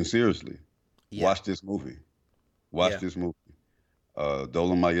art taken seriously. Yeah. Watch this movie. This movie.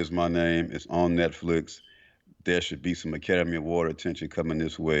 Dolomite Is My Name. It's on Netflix. There should be some Academy Award attention coming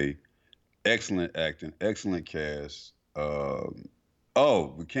this way. Excellent acting, excellent cast.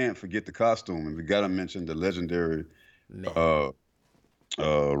 We can't forget the costume, and we got to mention the legendary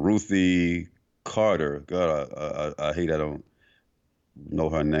Ruthie Carter. God, I hate I don't know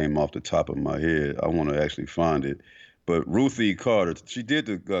her name off the top of my head. I want to actually find it. But Ruthie Carter, she did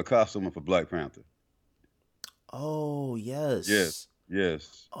the costume for Black Panther. Oh, yes.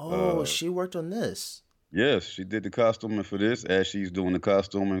 Yes. Oh, she worked on this. Yes, she did the costuming for this, as she's doing the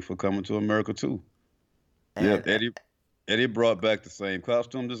costuming for Coming to America too. And, Eddie. And he brought back the same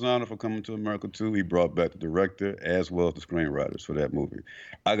costume designer for Coming to America 2. He brought back the director as well as the screenwriters for that movie.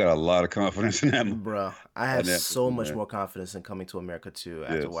 I got a lot of confidence in that movie. Bro, I have so much more confidence in Coming to America 2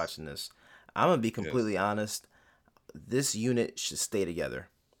 after watching this. I'm going to be completely honest. This unit should stay together.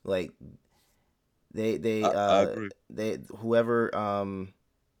 Like, I agree.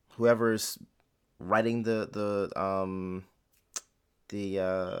 Whoever's writing the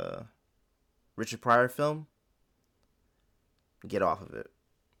Richard Pryor film, get off of it.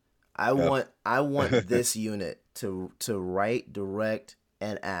 I want this unit to write, direct,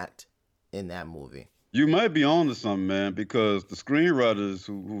 and act in that movie. You might be on to something, man, because the screenwriters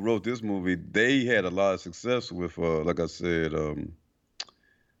who wrote this movie, they had a lot of success with, like I said,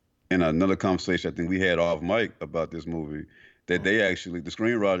 in another conversation I think we had off mic about this movie, that they actually, the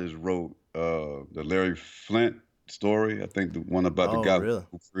screenwriters wrote the Larry Flint story. I think the one about the guy who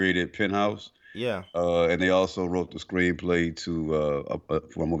created Penthouse. Yeah. And they also wrote the screenplay to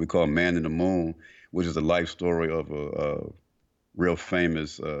for a movie called Man in the Moon, which is a life story of a real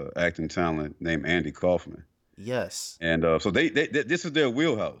famous acting talent named Andy Kaufman. Yes. And so they this is their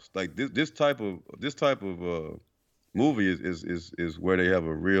wheelhouse. Like this type of movie is where they have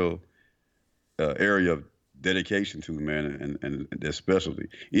a real area of dedication to, man, and their specialty.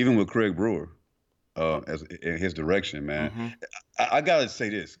 Even with Craig Brewer. As in his direction, man. Mm-hmm. I gotta say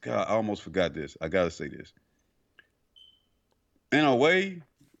this. God, I almost forgot this. I gotta say this. In a way,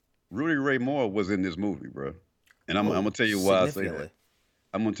 Rudy Ray Moore was in this movie, bro. And I'm gonna tell you why I say that.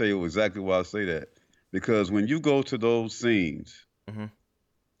 I'm gonna tell you exactly why I say that. Because when you go to those scenes,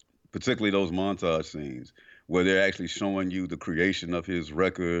 particularly those montage scenes, where they're actually showing you the creation of his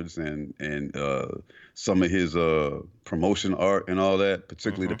records and some of his promotion art and all that,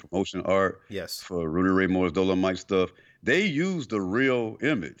 particularly the promotion art for Rudy Ray Moore's Dolomite stuff, they use the real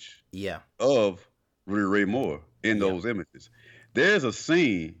image of Rudy Ray Moore in those images. There's a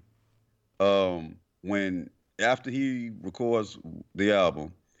scene when after he records the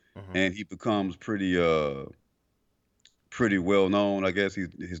album and he becomes pretty well known, I guess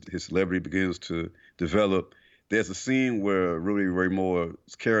his celebrity begins to develop. There's a scene where Rudy Ray Moore's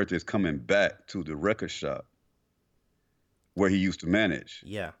character is coming back to the record shop where he used to manage.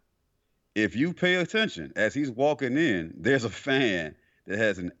 Yeah. If you pay attention, as he's walking in, there's a fan that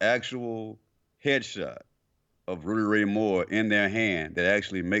has an actual headshot of Rudy Ray Moore in their hand that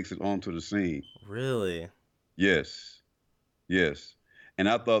actually makes it onto the scene. Really? Yes. Yes. And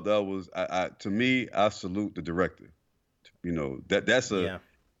I thought that was, to me, I salute the director. You know, that's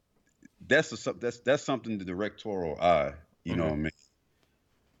something the directorial eye, you know what I mean?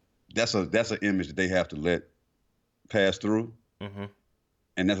 That's an image that they have to let pass through.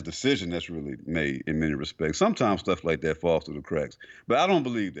 And that's a decision that's really made in many respects. Sometimes stuff like that falls through the cracks. But I don't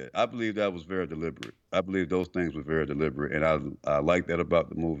believe that. I believe that was very deliberate. I believe those things were very deliberate. And I like that about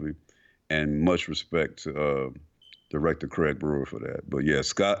the movie. And much respect to director Craig Brewer for that. But yeah,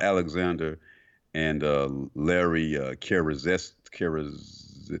 Scott Alexander and Larry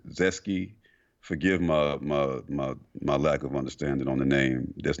Karaszewski. Forgive my lack of understanding on the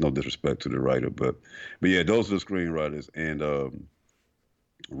name. There's no disrespect to the writer, but yeah, those are the screenwriters. And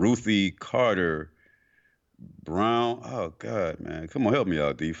Ruthie Carter Brown. Oh God, man, come on, help me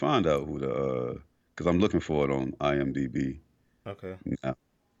out, D. Find out who because I'm looking for it on IMDb. Okay. Now,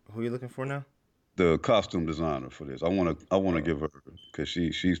 who are you looking for now? The costume designer for this. I want to give her, because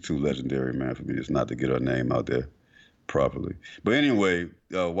she's too legendary, man, for me just not to get her name out there properly. But anyway,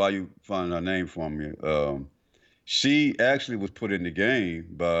 while you find her name for me, she actually was put in the game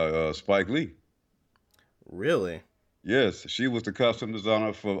by Spike Lee. Really? Yes, she was the costume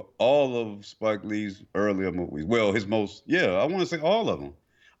designer for all of Spike Lee's earlier movies. Well, I want to say all of them.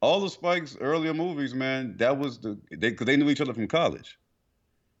 All of Spike's earlier movies, man, that was because they knew each other from college.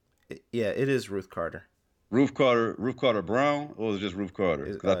 Yeah, it is Ruth Carter. Ruth Carter Brown, or is it just Ruth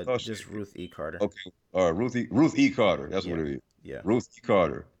Carter? Just Ruth E. Carter. Okay, all right, Ruth E. Carter. That's what it is. Yeah, Ruth E.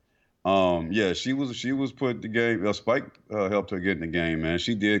 Carter. Yeah, she was put in the game. Spike helped her get in the game, man.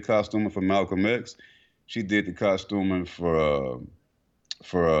 She did costuming for Malcolm X. She did the costuming for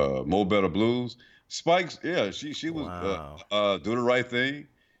Mo Better Blues. Spike's, yeah, she was Do the Right Thing.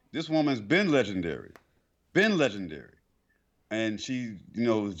 This woman's been legendary, and she,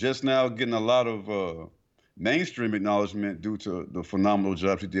 just now getting a lot of mainstream acknowledgement due to the phenomenal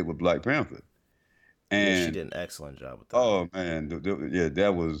job she did with Black Panther. And she did an excellent job with that. Oh man,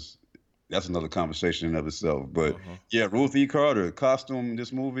 that's another conversation in of itself. But yeah, Ruth E. Carter costumed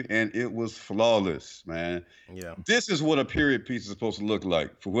this movie, and it was flawless, man. Yeah, this is what a period piece is supposed to look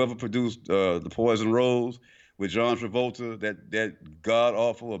like. For whoever produced The Poison Rose with John Travolta, that god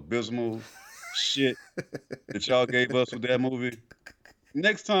awful, abysmal shit that y'all gave us with that movie.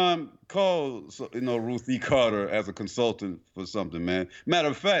 Next time, call Ruth E. Carter as a consultant for something, man. Matter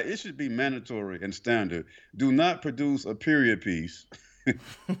of fact, it should be mandatory and standard. Do not produce a period piece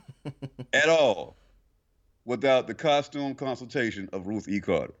at all without the costume consultation of Ruth E.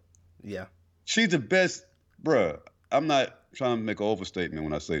 Carter. Yeah. She's the best, bruh. I'm not trying to make an overstatement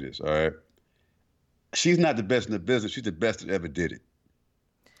when I say this, all right? She's not the best in the business. She's the best that ever did it.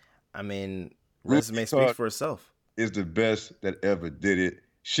 I mean, resume speaks for itself. Is the best that ever did it.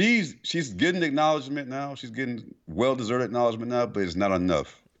 She's getting acknowledgement now. She's getting well-deserved acknowledgement now, but it's not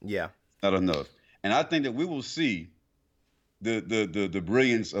enough. Yeah. Not enough. And I think that we will see the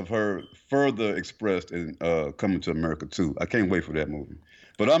brilliance of her further expressed in Coming to America 2. I can't wait for that movie.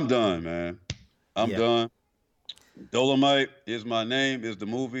 But I'm done, man. I'm done. Dolomite Is My Name is the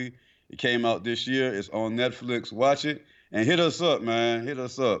movie. It came out this year. It's on Netflix. Watch it. And hit us up, man. Hit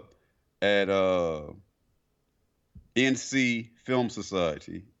us up at NC Film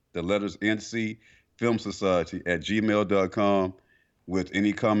Society. The letters NC Film Society at gmail.com with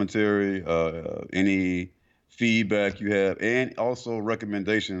any commentary, any feedback you have, and also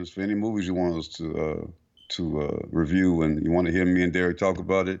recommendations for any movies you want us to review and you want to hear me and Derek talk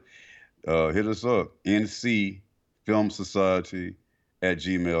about it. Hit us up. NC Film Society at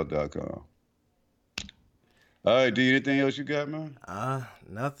gmail.com. All right, D, anything else you got, man?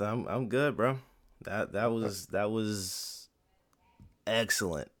 Nothing. I'm good, bro. That was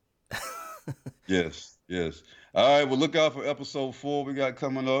excellent. Yes. All right, well, look out for episode 4 we got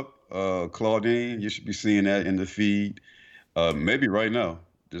coming up. Claudine, you should be seeing that in the feed. Maybe right now.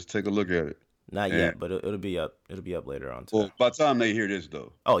 Just take a look at it. Not yet, but it'll be up. It'll be up later on. Well, by the time they hear this,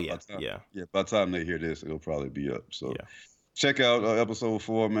 though. Oh yeah, By the time they hear this, it'll probably be up. So check out episode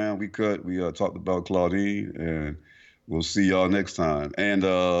 4, man. We talked about Claudine, and we'll see y'all next time. And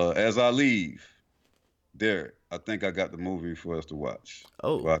as I leave, Derek, I think I got the movie for us to watch.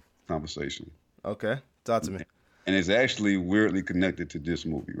 Watch conversation. Okay, talk to me. And it's actually weirdly connected to this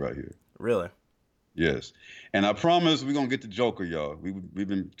movie right here. Really? Yes. And I promise we're going to get to Joker, y'all. We've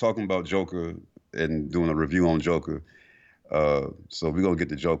been talking about Joker and doing a review on Joker. So we're going to get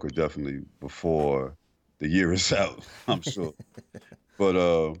to Joker definitely before the year is out, I'm sure.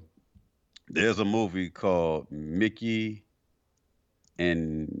 But there's a movie called Mickey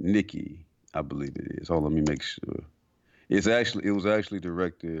and Nicky, I believe it is. Hold on, let me make sure. It was actually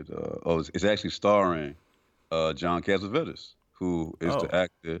directed, it's actually starring John Cassavetes, who is the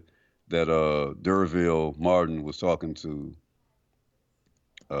actor that D'Urville Martin was talking to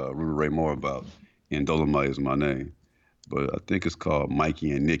Rudy Ray Moore about in Dolomite Is My Name. But I think it's called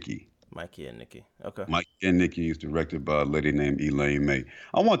Mikey and Nicky. Mikey and Nicky. Okay. Mikey and Nicky is directed by a lady named Elaine May.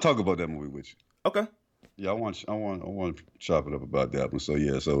 I want to talk about that movie with you. Okay. Yeah, I want to chop it up about that one. So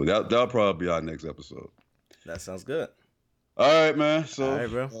that'll probably be our next episode. That sounds good. All right, man. So all right,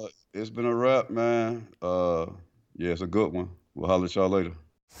 bro. It's been a wrap, man. It's a good one. We'll holler at y'all later.